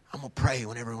 I'm going to pray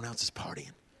when everyone else is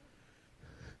partying.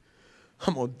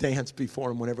 I'm going to dance before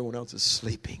him when everyone else is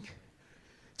sleeping.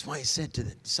 That's why he said to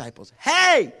the disciples,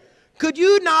 hey, could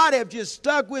you not have just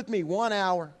stuck with me 1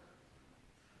 hour?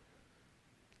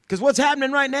 Because what's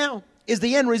happening right now is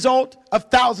the end result of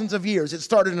thousands of years. It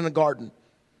started in a garden.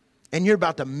 And you're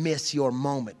about to miss your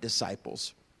moment,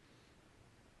 disciples.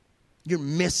 You're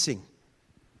missing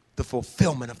the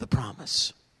fulfillment of the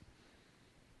promise.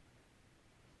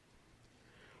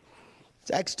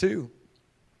 It's Acts 2.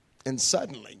 And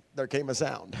suddenly there came a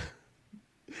sound.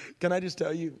 Can I just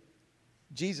tell you,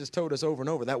 Jesus told us over and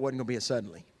over that wasn't going to be a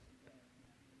suddenly.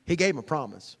 He gave him a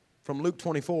promise. From Luke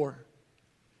 24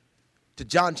 to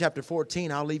John chapter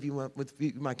 14, I'll leave you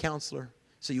with my counselor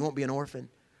so you won't be an orphan.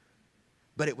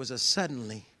 But it was a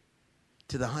suddenly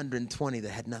to the 120 that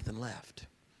had nothing left.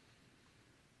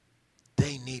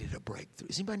 They needed a breakthrough.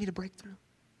 Does anybody need a breakthrough?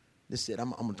 This is it.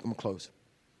 I'm going to close.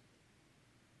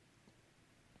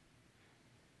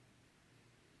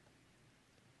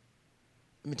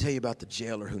 Let me tell you about the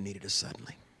jailer who needed us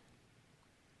suddenly.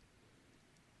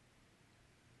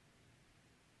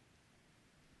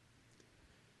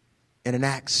 And in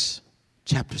Acts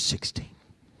chapter 16,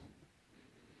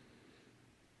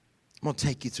 I'm going to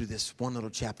take you through this one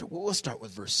little chapter. We'll start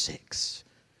with verse 6.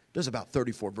 There's about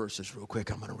 34 verses real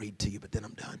quick I'm going to read to you, but then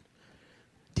I'm done.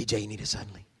 DJ, you need it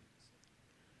suddenly.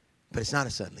 But it's not a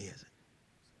suddenly, is it?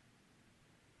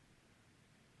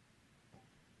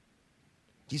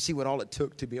 Do you see what all it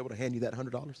took to be able to hand you that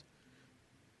 $100?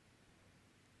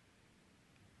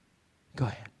 Go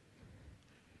ahead.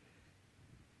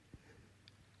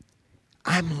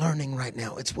 I'm learning right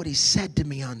now. It's what he said to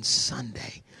me on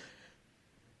Sunday.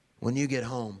 When you get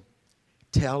home,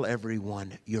 tell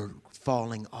everyone you're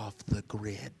falling off the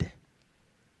grid.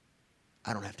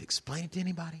 I don't have to explain it to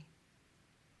anybody.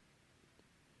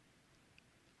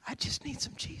 I just need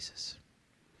some Jesus.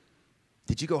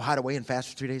 Did you go hide away and fast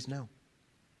for 3 days? No.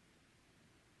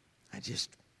 I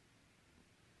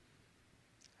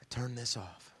turned this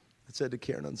off. I said to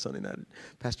Karen on Sunday night,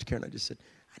 Pastor Karen, I just said,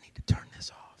 I need to turn this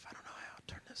off. I don't know how to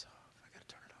turn this off. I got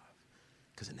to turn it off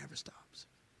because it never stops.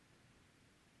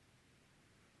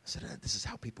 I said, this is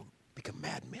how people become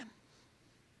madmen.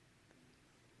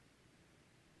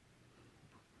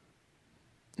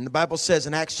 And the Bible says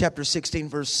in Acts chapter 16,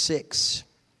 verse 6,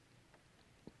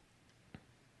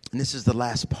 and this is the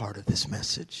last part of this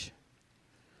message.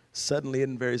 Suddenly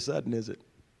isn't very sudden, is it?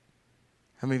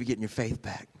 How many of you getting your faith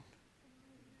back?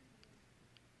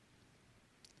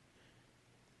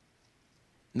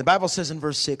 And the Bible says in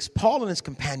verse 6, Paul and his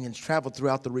companions traveled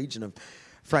throughout the region of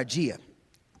Phrygia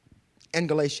and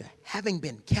Galatia, having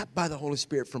been kept by the Holy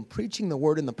Spirit from preaching the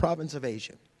word in the province of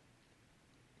Asia.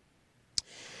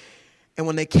 And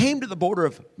when they came to the border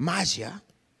of Mysia,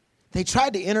 they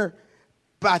tried to enter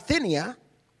Bithynia,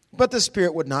 but the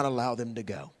Spirit would not allow them to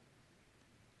go.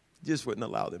 Just wouldn't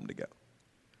allow them to go.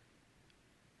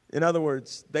 In other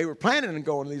words, they were planning on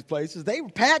going to these places. They were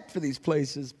packed for these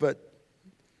places, but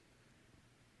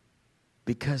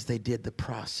because they did the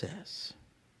process.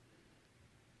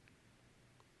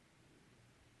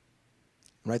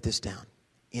 Write this down.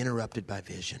 Interrupted by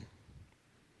vision.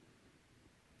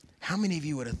 How many of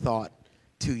you would have thought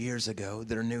 2 years ago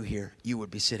that are new here, you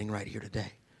would be sitting right here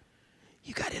today?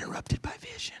 You got interrupted by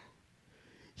vision.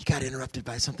 You got interrupted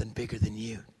by something bigger than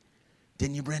you.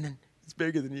 Didn't you, Brendan? It's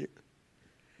bigger than you.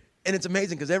 And it's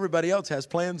amazing because everybody else has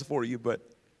plans for you, but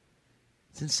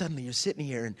then suddenly you're sitting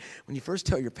here, and when you first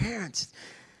tell your parents,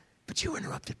 but you were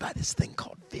interrupted by this thing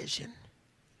called vision.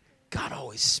 God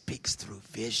always speaks through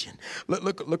vision.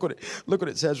 Look what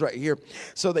it says right here.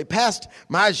 So they passed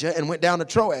Mysia and went down to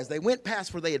Troas. They went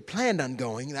past where they had planned on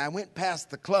going. I went past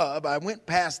the club. I went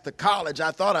past the college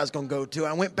I thought I was going to go to.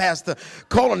 I went past the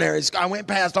culinary school. I went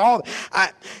past all.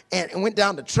 And went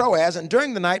down to Troas. And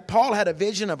during the night, Paul had a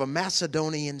vision of a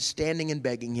Macedonian standing and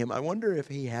begging him. I wonder if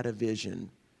he had a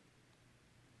vision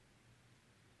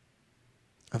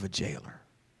of a jailer.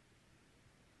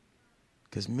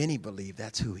 Because many believe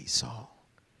that's who he saw.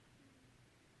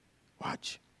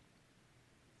 Watch.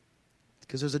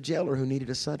 Because there's a jailer who needed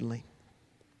us suddenly.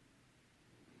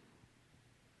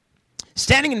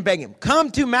 Standing and begging him,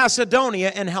 come to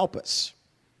Macedonia and help us.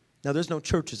 Now, there's no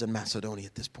churches in Macedonia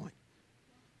at this point.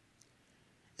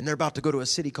 And they're about to go to a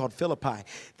city called Philippi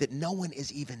that no one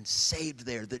is even saved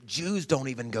there. The Jews don't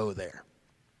even go there.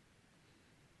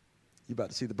 You're about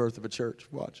to see the birth of a church.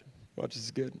 Watch. Watch, this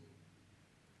is good.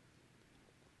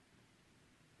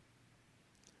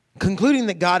 concluding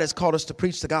that God has called us to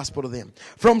preach the gospel to them.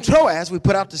 From Troas, we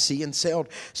put out to sea and sailed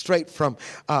straight from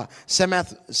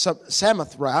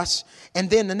Samothrace, and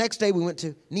then the next day we went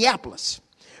to Neapolis.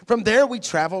 From there, we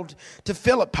traveled to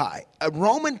Philippi, a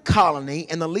Roman colony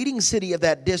and the leading city of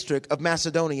that district of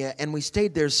Macedonia, and we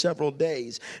stayed there several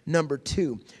days. Number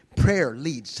 2, prayer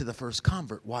leads to the first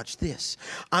convert. Watch this.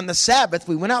 On the Sabbath,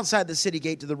 we went outside the city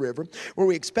gate to the river, where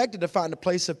we expected to find a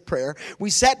place of prayer.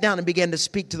 We sat down and began to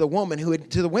speak to the women who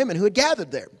had gathered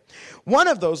there. One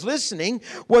of those listening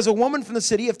was a woman from the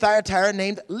city of Thyatira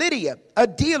named Lydia, a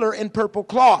dealer in purple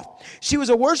cloth. She was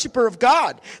a worshiper of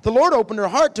God. The Lord opened her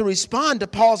heart to respond to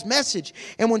Paul's message.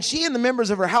 And when she and the members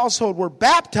of her household were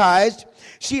baptized,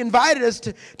 she invited us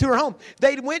to her home.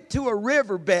 They went to a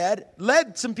riverbed,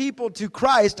 led some people to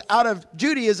Christ out of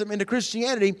Judaism into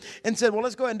Christianity, and said, well,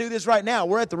 let's go ahead and do this right now.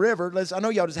 We're at the river. I know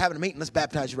y'all just having a meeting. Let's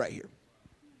baptize you right here.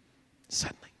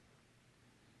 Suddenly.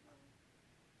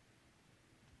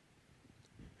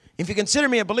 If you consider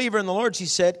me a believer in the Lord, she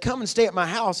said, come and stay at my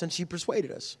house. And she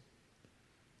persuaded us.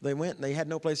 They went and they had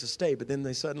no place to stay, but then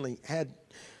they suddenly had,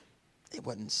 it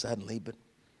wasn't suddenly, but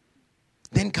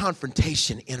then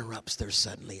confrontation interrupts their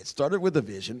suddenly. It started with a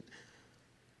vision.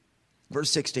 Verse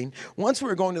 16, once we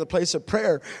were going to the place of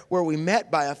prayer where we were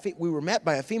met by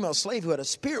a female slave who had a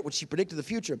spirit which she predicted the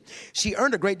future. She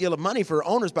earned a great deal of money for her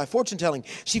owners by fortune telling.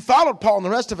 She followed Paul and the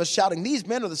rest of us shouting, these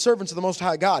men are the servants of the Most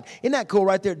High God. Isn't that cool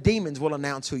right there? Demons will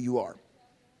announce who you are,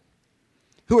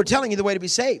 who are telling you the way to be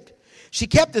saved. She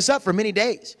kept this up for many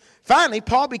days. Finally,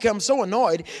 Paul becomes so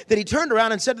annoyed that he turned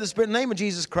around and said to the Spirit, in the name of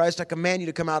Jesus Christ, I command you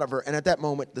to come out of her. And at that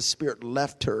moment, the Spirit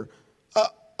left her.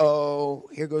 Uh-oh,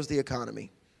 here goes the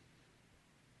economy.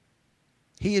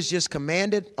 He has just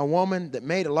commanded a woman that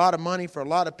made a lot of money for a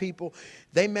lot of people.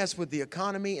 They mess with the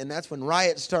economy, and that's when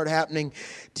riots start happening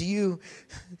to you.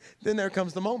 Then there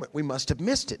comes the moment. We must have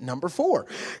missed it. Number 4,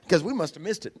 because we must have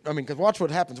missed it. Because watch what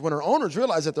happens. When her owners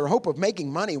realized that their hope of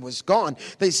making money was gone,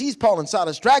 they seized Paul and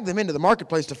Silas, dragged them into the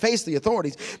marketplace to face the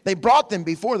authorities. They brought them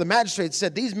before the magistrates,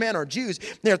 said, these men are Jews.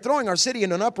 They are throwing our city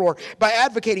into an uproar by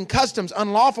advocating customs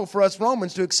unlawful for us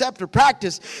Romans to accept or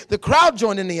practice. The crowd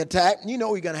joined in the attack. You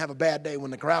know you're going to have a bad day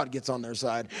when the crowd gets on their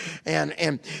side.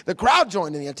 And the crowd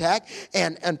joined in the attack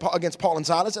and against Paul and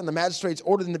Silas, and the magistrates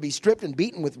ordered them to be stripped and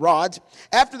beaten with rods.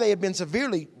 After they had been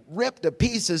severely ripped to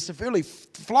pieces, severely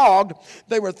flogged,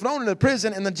 they were thrown into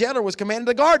prison, and the jailer was commanded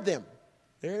to guard them.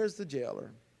 There's the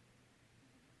jailer.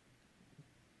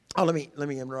 Oh, let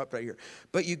me interrupt right here.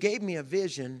 But you gave me a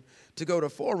vision to go to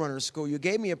Forerunner School. You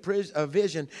gave me a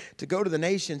vision to go to the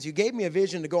nations. You gave me a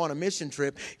vision to go on a mission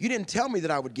trip. You didn't tell me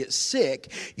that I would get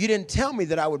sick. You didn't tell me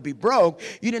that I would be broke.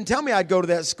 You didn't tell me I'd go to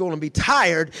that school and be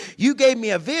tired. You gave me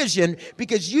a vision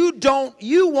because you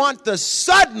want the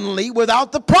suddenly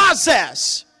without the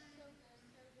process.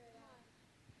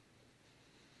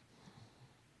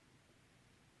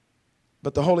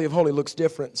 But the Holy of Holies looks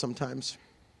different sometimes.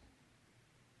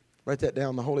 Write that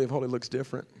down. The Holy of Holies looks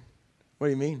different. What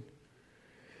do you mean?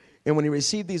 And when he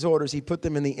received these orders, he put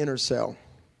them in the inner cell.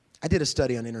 I did a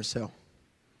study on inner cell.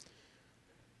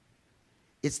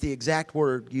 It's the exact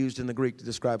word used in the Greek to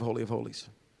describe Holy of Holies.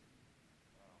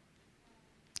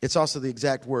 It's also the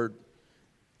exact word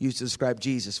used to describe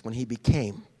Jesus when he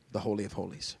became the Holy of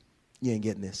Holies. You ain't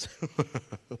getting this.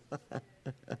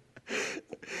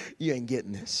 You ain't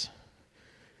getting this.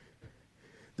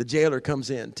 The jailer comes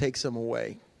in, takes him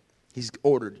away. He's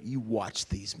ordered, you watch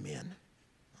these men.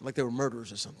 Like they were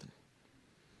murderers or something.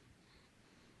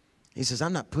 He says,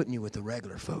 I'm not putting you with the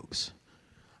regular folks.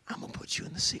 I'm going to put you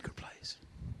in the secret place.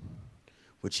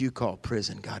 What you call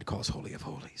prison, God calls Holy of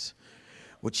Holies.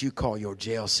 What you call your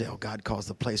jail cell, God calls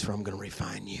the place where I'm going to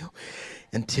refine you.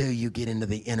 Until you get into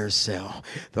the inner cell,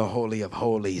 the Holy of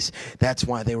Holies. That's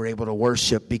why they were able to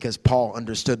worship, because Paul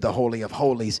understood the Holy of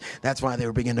Holies. That's why they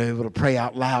were beginning to be able to pray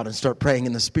out loud and start praying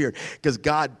in the Spirit, because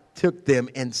God took them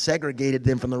and segregated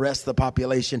them from the rest of the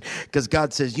population, because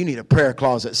God says, you need a prayer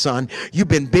closet, son. You've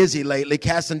been busy lately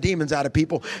casting demons out of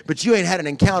people, but you ain't had an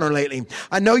encounter lately.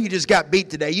 I know you just got beat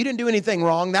today. You didn't do anything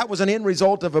wrong. That was an end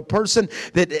result of a person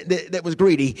that was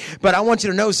greedy. But I want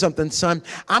you to know something, son.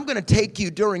 I'm going to take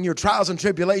you during your trials and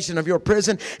tribulation of your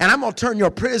prison, and I'm going to turn your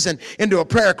prison into a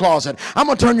prayer closet. I'm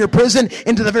going to turn your prison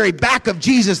into the very back of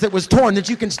Jesus that was torn, that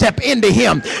you can step into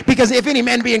him. Because if any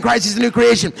man be in Christ, he's a new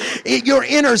creation. Your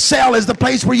inner cell is the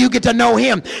place where you get to know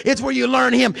him. It's where you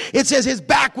learn him. It says his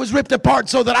back was ripped apart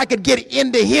so that I could get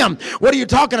into him. What are you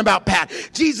talking about, Pat?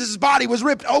 Jesus' body was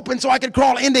ripped open so I could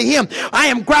crawl into him. I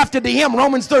am grafted to him.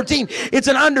 Romans 13. It's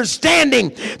an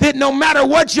understanding that no matter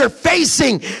what you're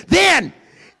facing, then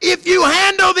if you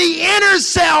handle the inner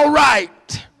cell right,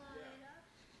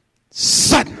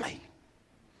 suddenly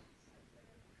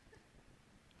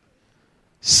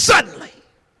Suddenly.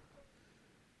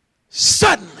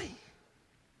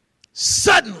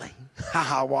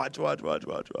 Watch.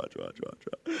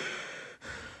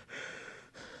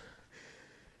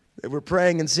 They were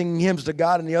praying and singing hymns to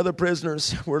God, and the other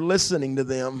prisoners were listening to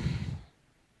them.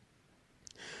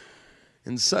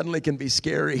 And suddenly can be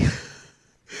scary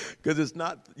because it's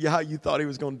not how you thought he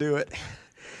was going to do it.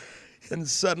 And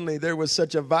suddenly there was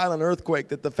such a violent earthquake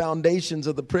that the foundations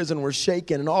of the prison were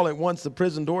shaken. And all at once the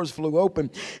prison doors flew open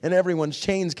and everyone's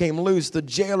chains came loose. The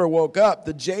jailer woke up.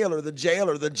 The jailer,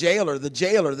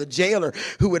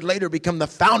 who would later become the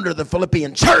founder of the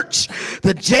Philippian church.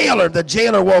 The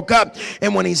jailer woke up.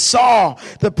 And when he saw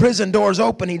the prison doors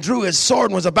open, he drew his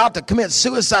sword and was about to commit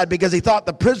suicide because he thought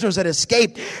the prisoners had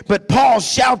escaped. But Paul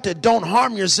shouted, "Don't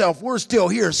harm yourself. We're still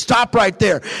here." Stop right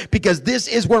there, because this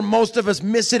is where most of us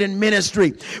miss it in ministry.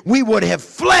 We would have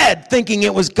fled thinking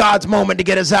it was God's moment to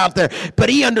get us out there. But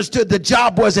he understood the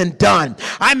job wasn't done.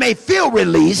 I may feel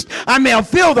released. I may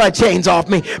feel thy chains off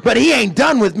me, but he ain't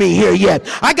done with me here yet.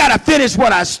 I got to finish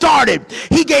what I started.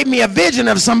 He gave me a vision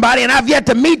of somebody, and I've yet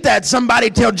to meet that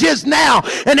somebody till just now.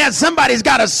 And that somebody's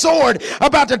got a sword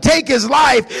about to take his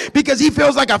life because he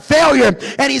feels like a failure.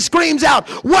 And he screams out,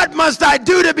 "What must I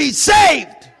do to be saved?"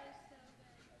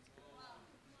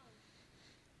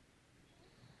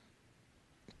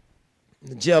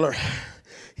 The jailer,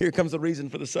 here comes the reason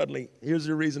for the suddenly. Here's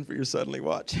your reason for your suddenly.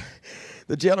 Watch.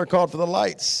 The jailer called for the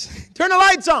lights. "Turn the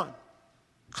lights on."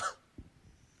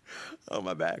 Oh,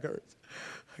 my back hurts.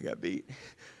 I got beat.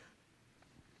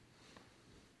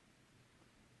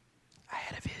 I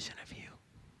had a vision of you.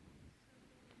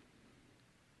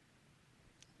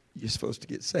 You're supposed to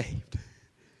get saved.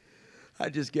 I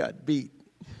just got beat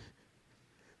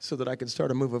so that I could start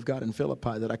a move of God in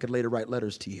Philippi, that I could later write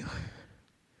letters to you.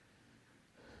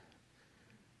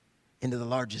 Into the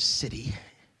largest city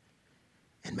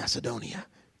in Macedonia,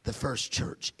 the first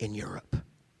church in Europe.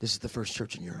 This is the first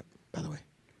church in Europe, by the way.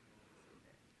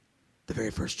 The very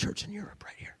first church in Europe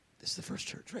right here. This is the first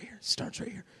church right here. It starts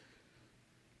right here.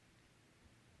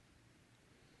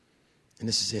 And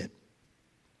this is it.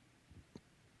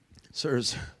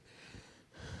 "Sirs,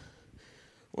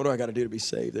 what do I got to do to be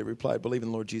saved?" They replied, "Believe in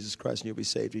the Lord Jesus Christ and you'll be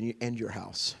saved, and you and your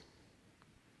house."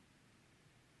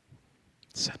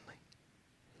 Suddenly.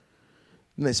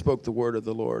 And they spoke the word of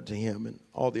the Lord to him and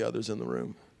all the others in the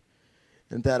room.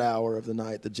 And at that hour of the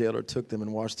night, the jailer took them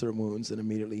and washed their wounds, and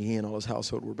immediately he and all his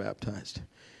household were baptized. And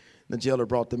the jailer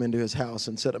brought them into his house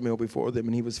and set a meal before them,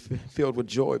 and he was filled with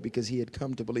joy because he had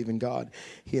come to believe in God,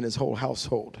 he and his whole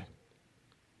household.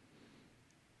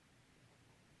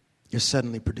 Your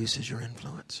suddenly produces your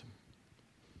influence.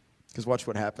 Because watch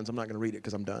what happens. I'm not going to read it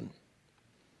because I'm done.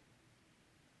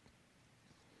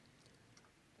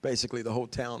 Basically, the whole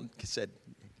town said,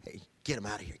 "Hey, get him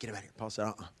out of here, get him out of here." Paul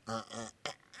said,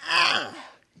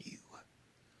 "You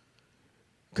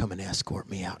come and escort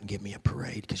me out and give me a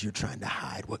parade because you're trying to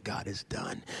hide what God has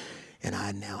done. And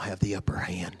I now have the upper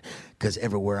hand because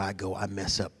everywhere I go, I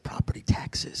mess up property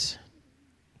taxes.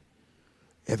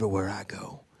 Everywhere I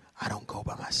go, I don't go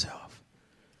by myself.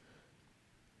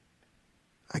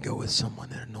 I go with someone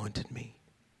that anointed me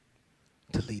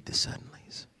to lead the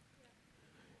suddenlies.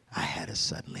 I had a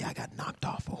suddenly. I got knocked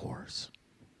off a horse.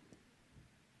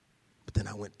 But then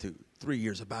I went through 3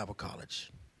 years of Bible college.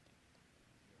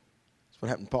 That's what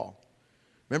happened to Paul.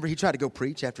 Remember, he tried to go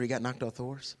preach after he got knocked off the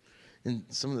horse? And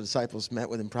some of the disciples met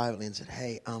with him privately and said,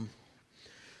 "Hey,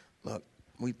 look,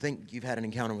 we think you've had an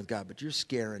encounter with God, but you're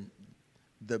scaring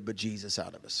the bejesus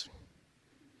out of us.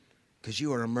 Because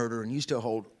you are a murderer and you still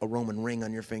hold a Roman ring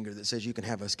on your finger that says you can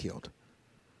have us killed.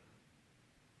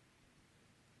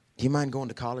 Do you mind going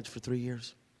to college for 3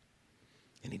 years?"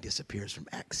 And he disappears from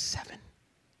Acts 7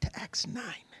 to Acts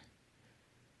 9.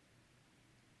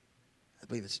 I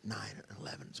believe it's 9 and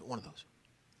 11. It's one of those.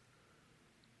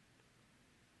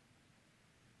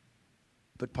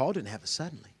 But Paul didn't have a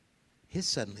suddenly. His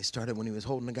suddenly started when he was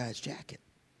holding a guy's jacket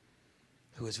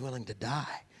who was willing to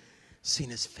die.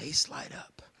 Seen his face light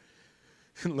up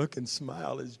and look and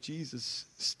smile as Jesus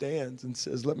stands and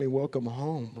says, "Let me welcome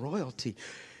home royalty."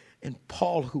 And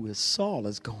Paul, who is Saul,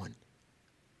 is going,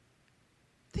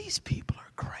 "These people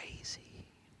are crazy.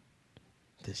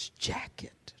 This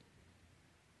jacket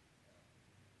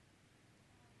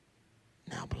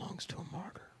now belongs to a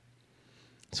martyr."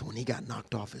 So when he got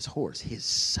knocked off his horse, his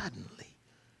suddenly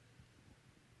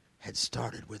had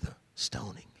started with a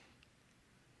stoning.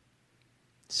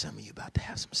 Some of you about to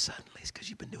have some suddenlies because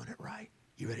you've been doing it right.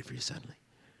 You ready for your suddenly?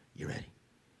 You ready?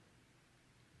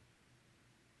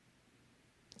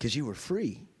 Because you were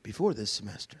free before this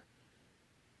semester,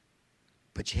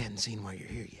 but you hadn't seen why you're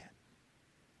here yet.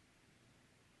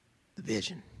 the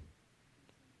vision.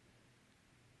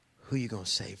 Who are you going to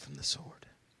save from the sword?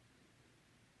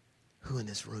 Who in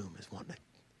this room is wanting to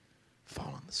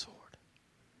fall on the sword?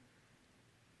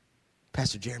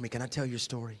 Pastor Jeremy, can I tell your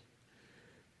story?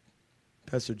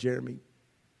 Pastor Jeremy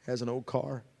has an old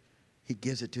car. He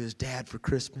gives it to his dad for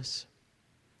Christmas.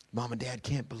 Mom and dad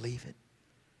can't believe it.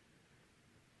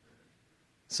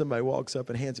 Somebody walks up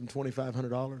and hands him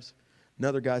 $2,500.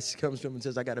 Another guy comes to him and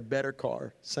says, I got a better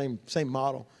car, same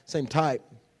model, same type.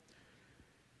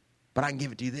 But I can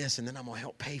give it to you this, and then I'm going to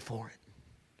help pay for it.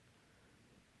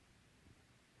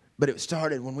 But it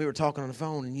started when we were talking on the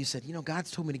phone, and you said, you know,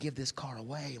 God's told me to give this car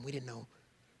away, and we didn't know.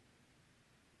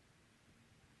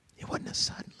 It wasn't a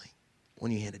suddenly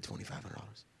when you handed $2,500.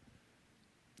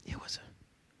 It was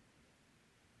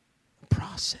a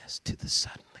process to the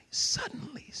suddenly.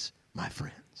 Suddenlies, my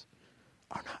friends,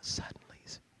 are not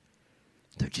suddenlies.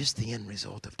 They're just the end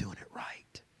result of doing it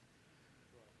right.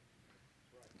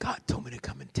 God told me to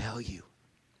come and tell you,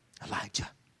 Elijah,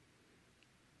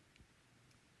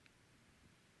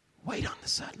 wait on the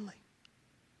suddenly.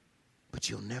 But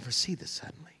you'll never see the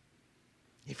suddenly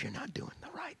if you're not doing the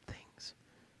right things.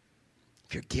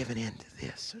 If you're giving in to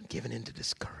this and giving in to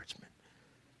discouragement.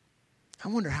 I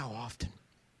wonder how often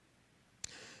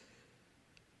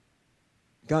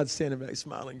God's standing back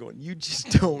smiling going, you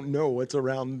just don't know what's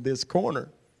around this corner.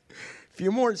 A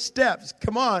few more steps,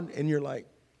 come on. And you're like,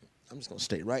 I'm just going to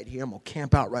stay right here. I'm going to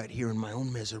camp out right here in my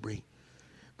own misery.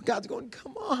 But God's going,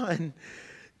 come on,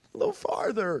 a little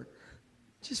farther.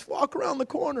 Just walk around the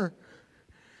corner.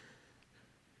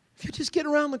 If you just get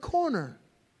around the corner,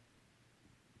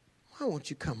 why won't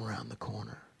you come around the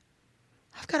corner?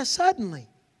 I've got a suddenly.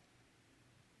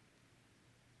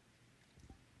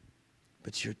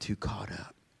 But you're too caught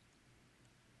up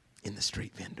in the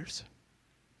street vendors.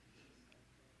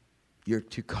 You're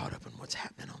too caught up in what's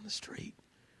happening on the street.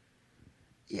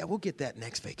 Yeah, we'll get that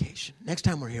next vacation. Next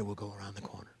time we're here, we'll go around the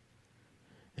corner.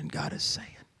 And God is saying,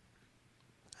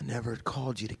 I never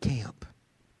called you to camp.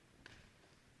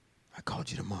 I called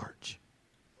you to march.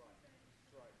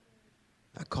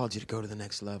 I called you to go to the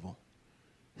next level.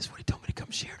 This is what he told me to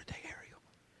come share today, Ariel.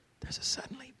 There's a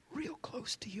suddenly real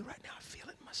close to you right now. I feel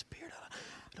it in my spirit.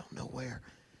 I don't know where.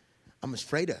 I'm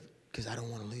afraid of it because I don't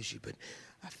want to lose you, but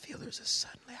I feel there's a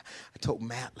suddenly. I told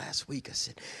Matt last week, I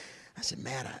said,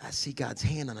 Matt, I see God's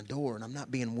hand on a door, and I'm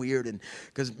not being weird. And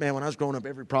because, man, when I was growing up,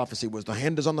 every prophecy was the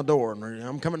hand is on the door, and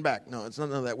I'm coming back. No, it's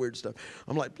none of that weird stuff.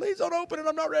 I'm like, please don't open it.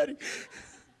 I'm not ready.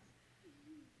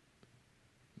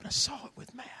 But I saw it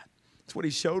with Matt. That's what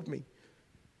he showed me.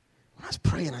 When I was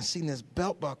praying, I seen this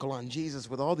belt buckle on Jesus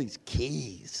with all these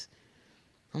keys.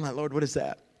 I'm like, Lord, what is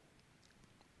that?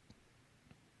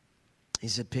 He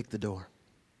said, pick the door.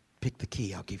 Pick the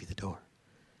key. I'll give you the door.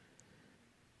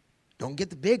 Don't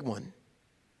get the big one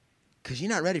because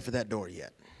you're not ready for that door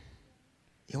yet.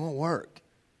 It won't work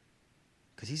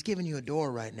because he's giving you a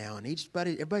door right now, and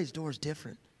everybody's door is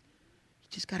different. You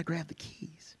just got to grab the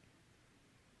keys.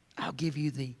 I'll give you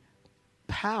the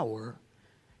power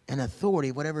and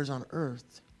authority, whatever's on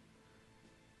earth.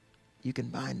 You can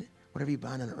bind it. Whatever you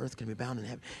bind on earth can be bound in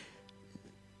heaven.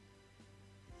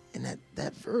 And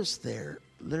that verse there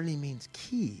literally means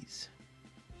keys.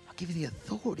 I'll give you the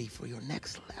authority for your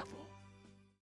next level.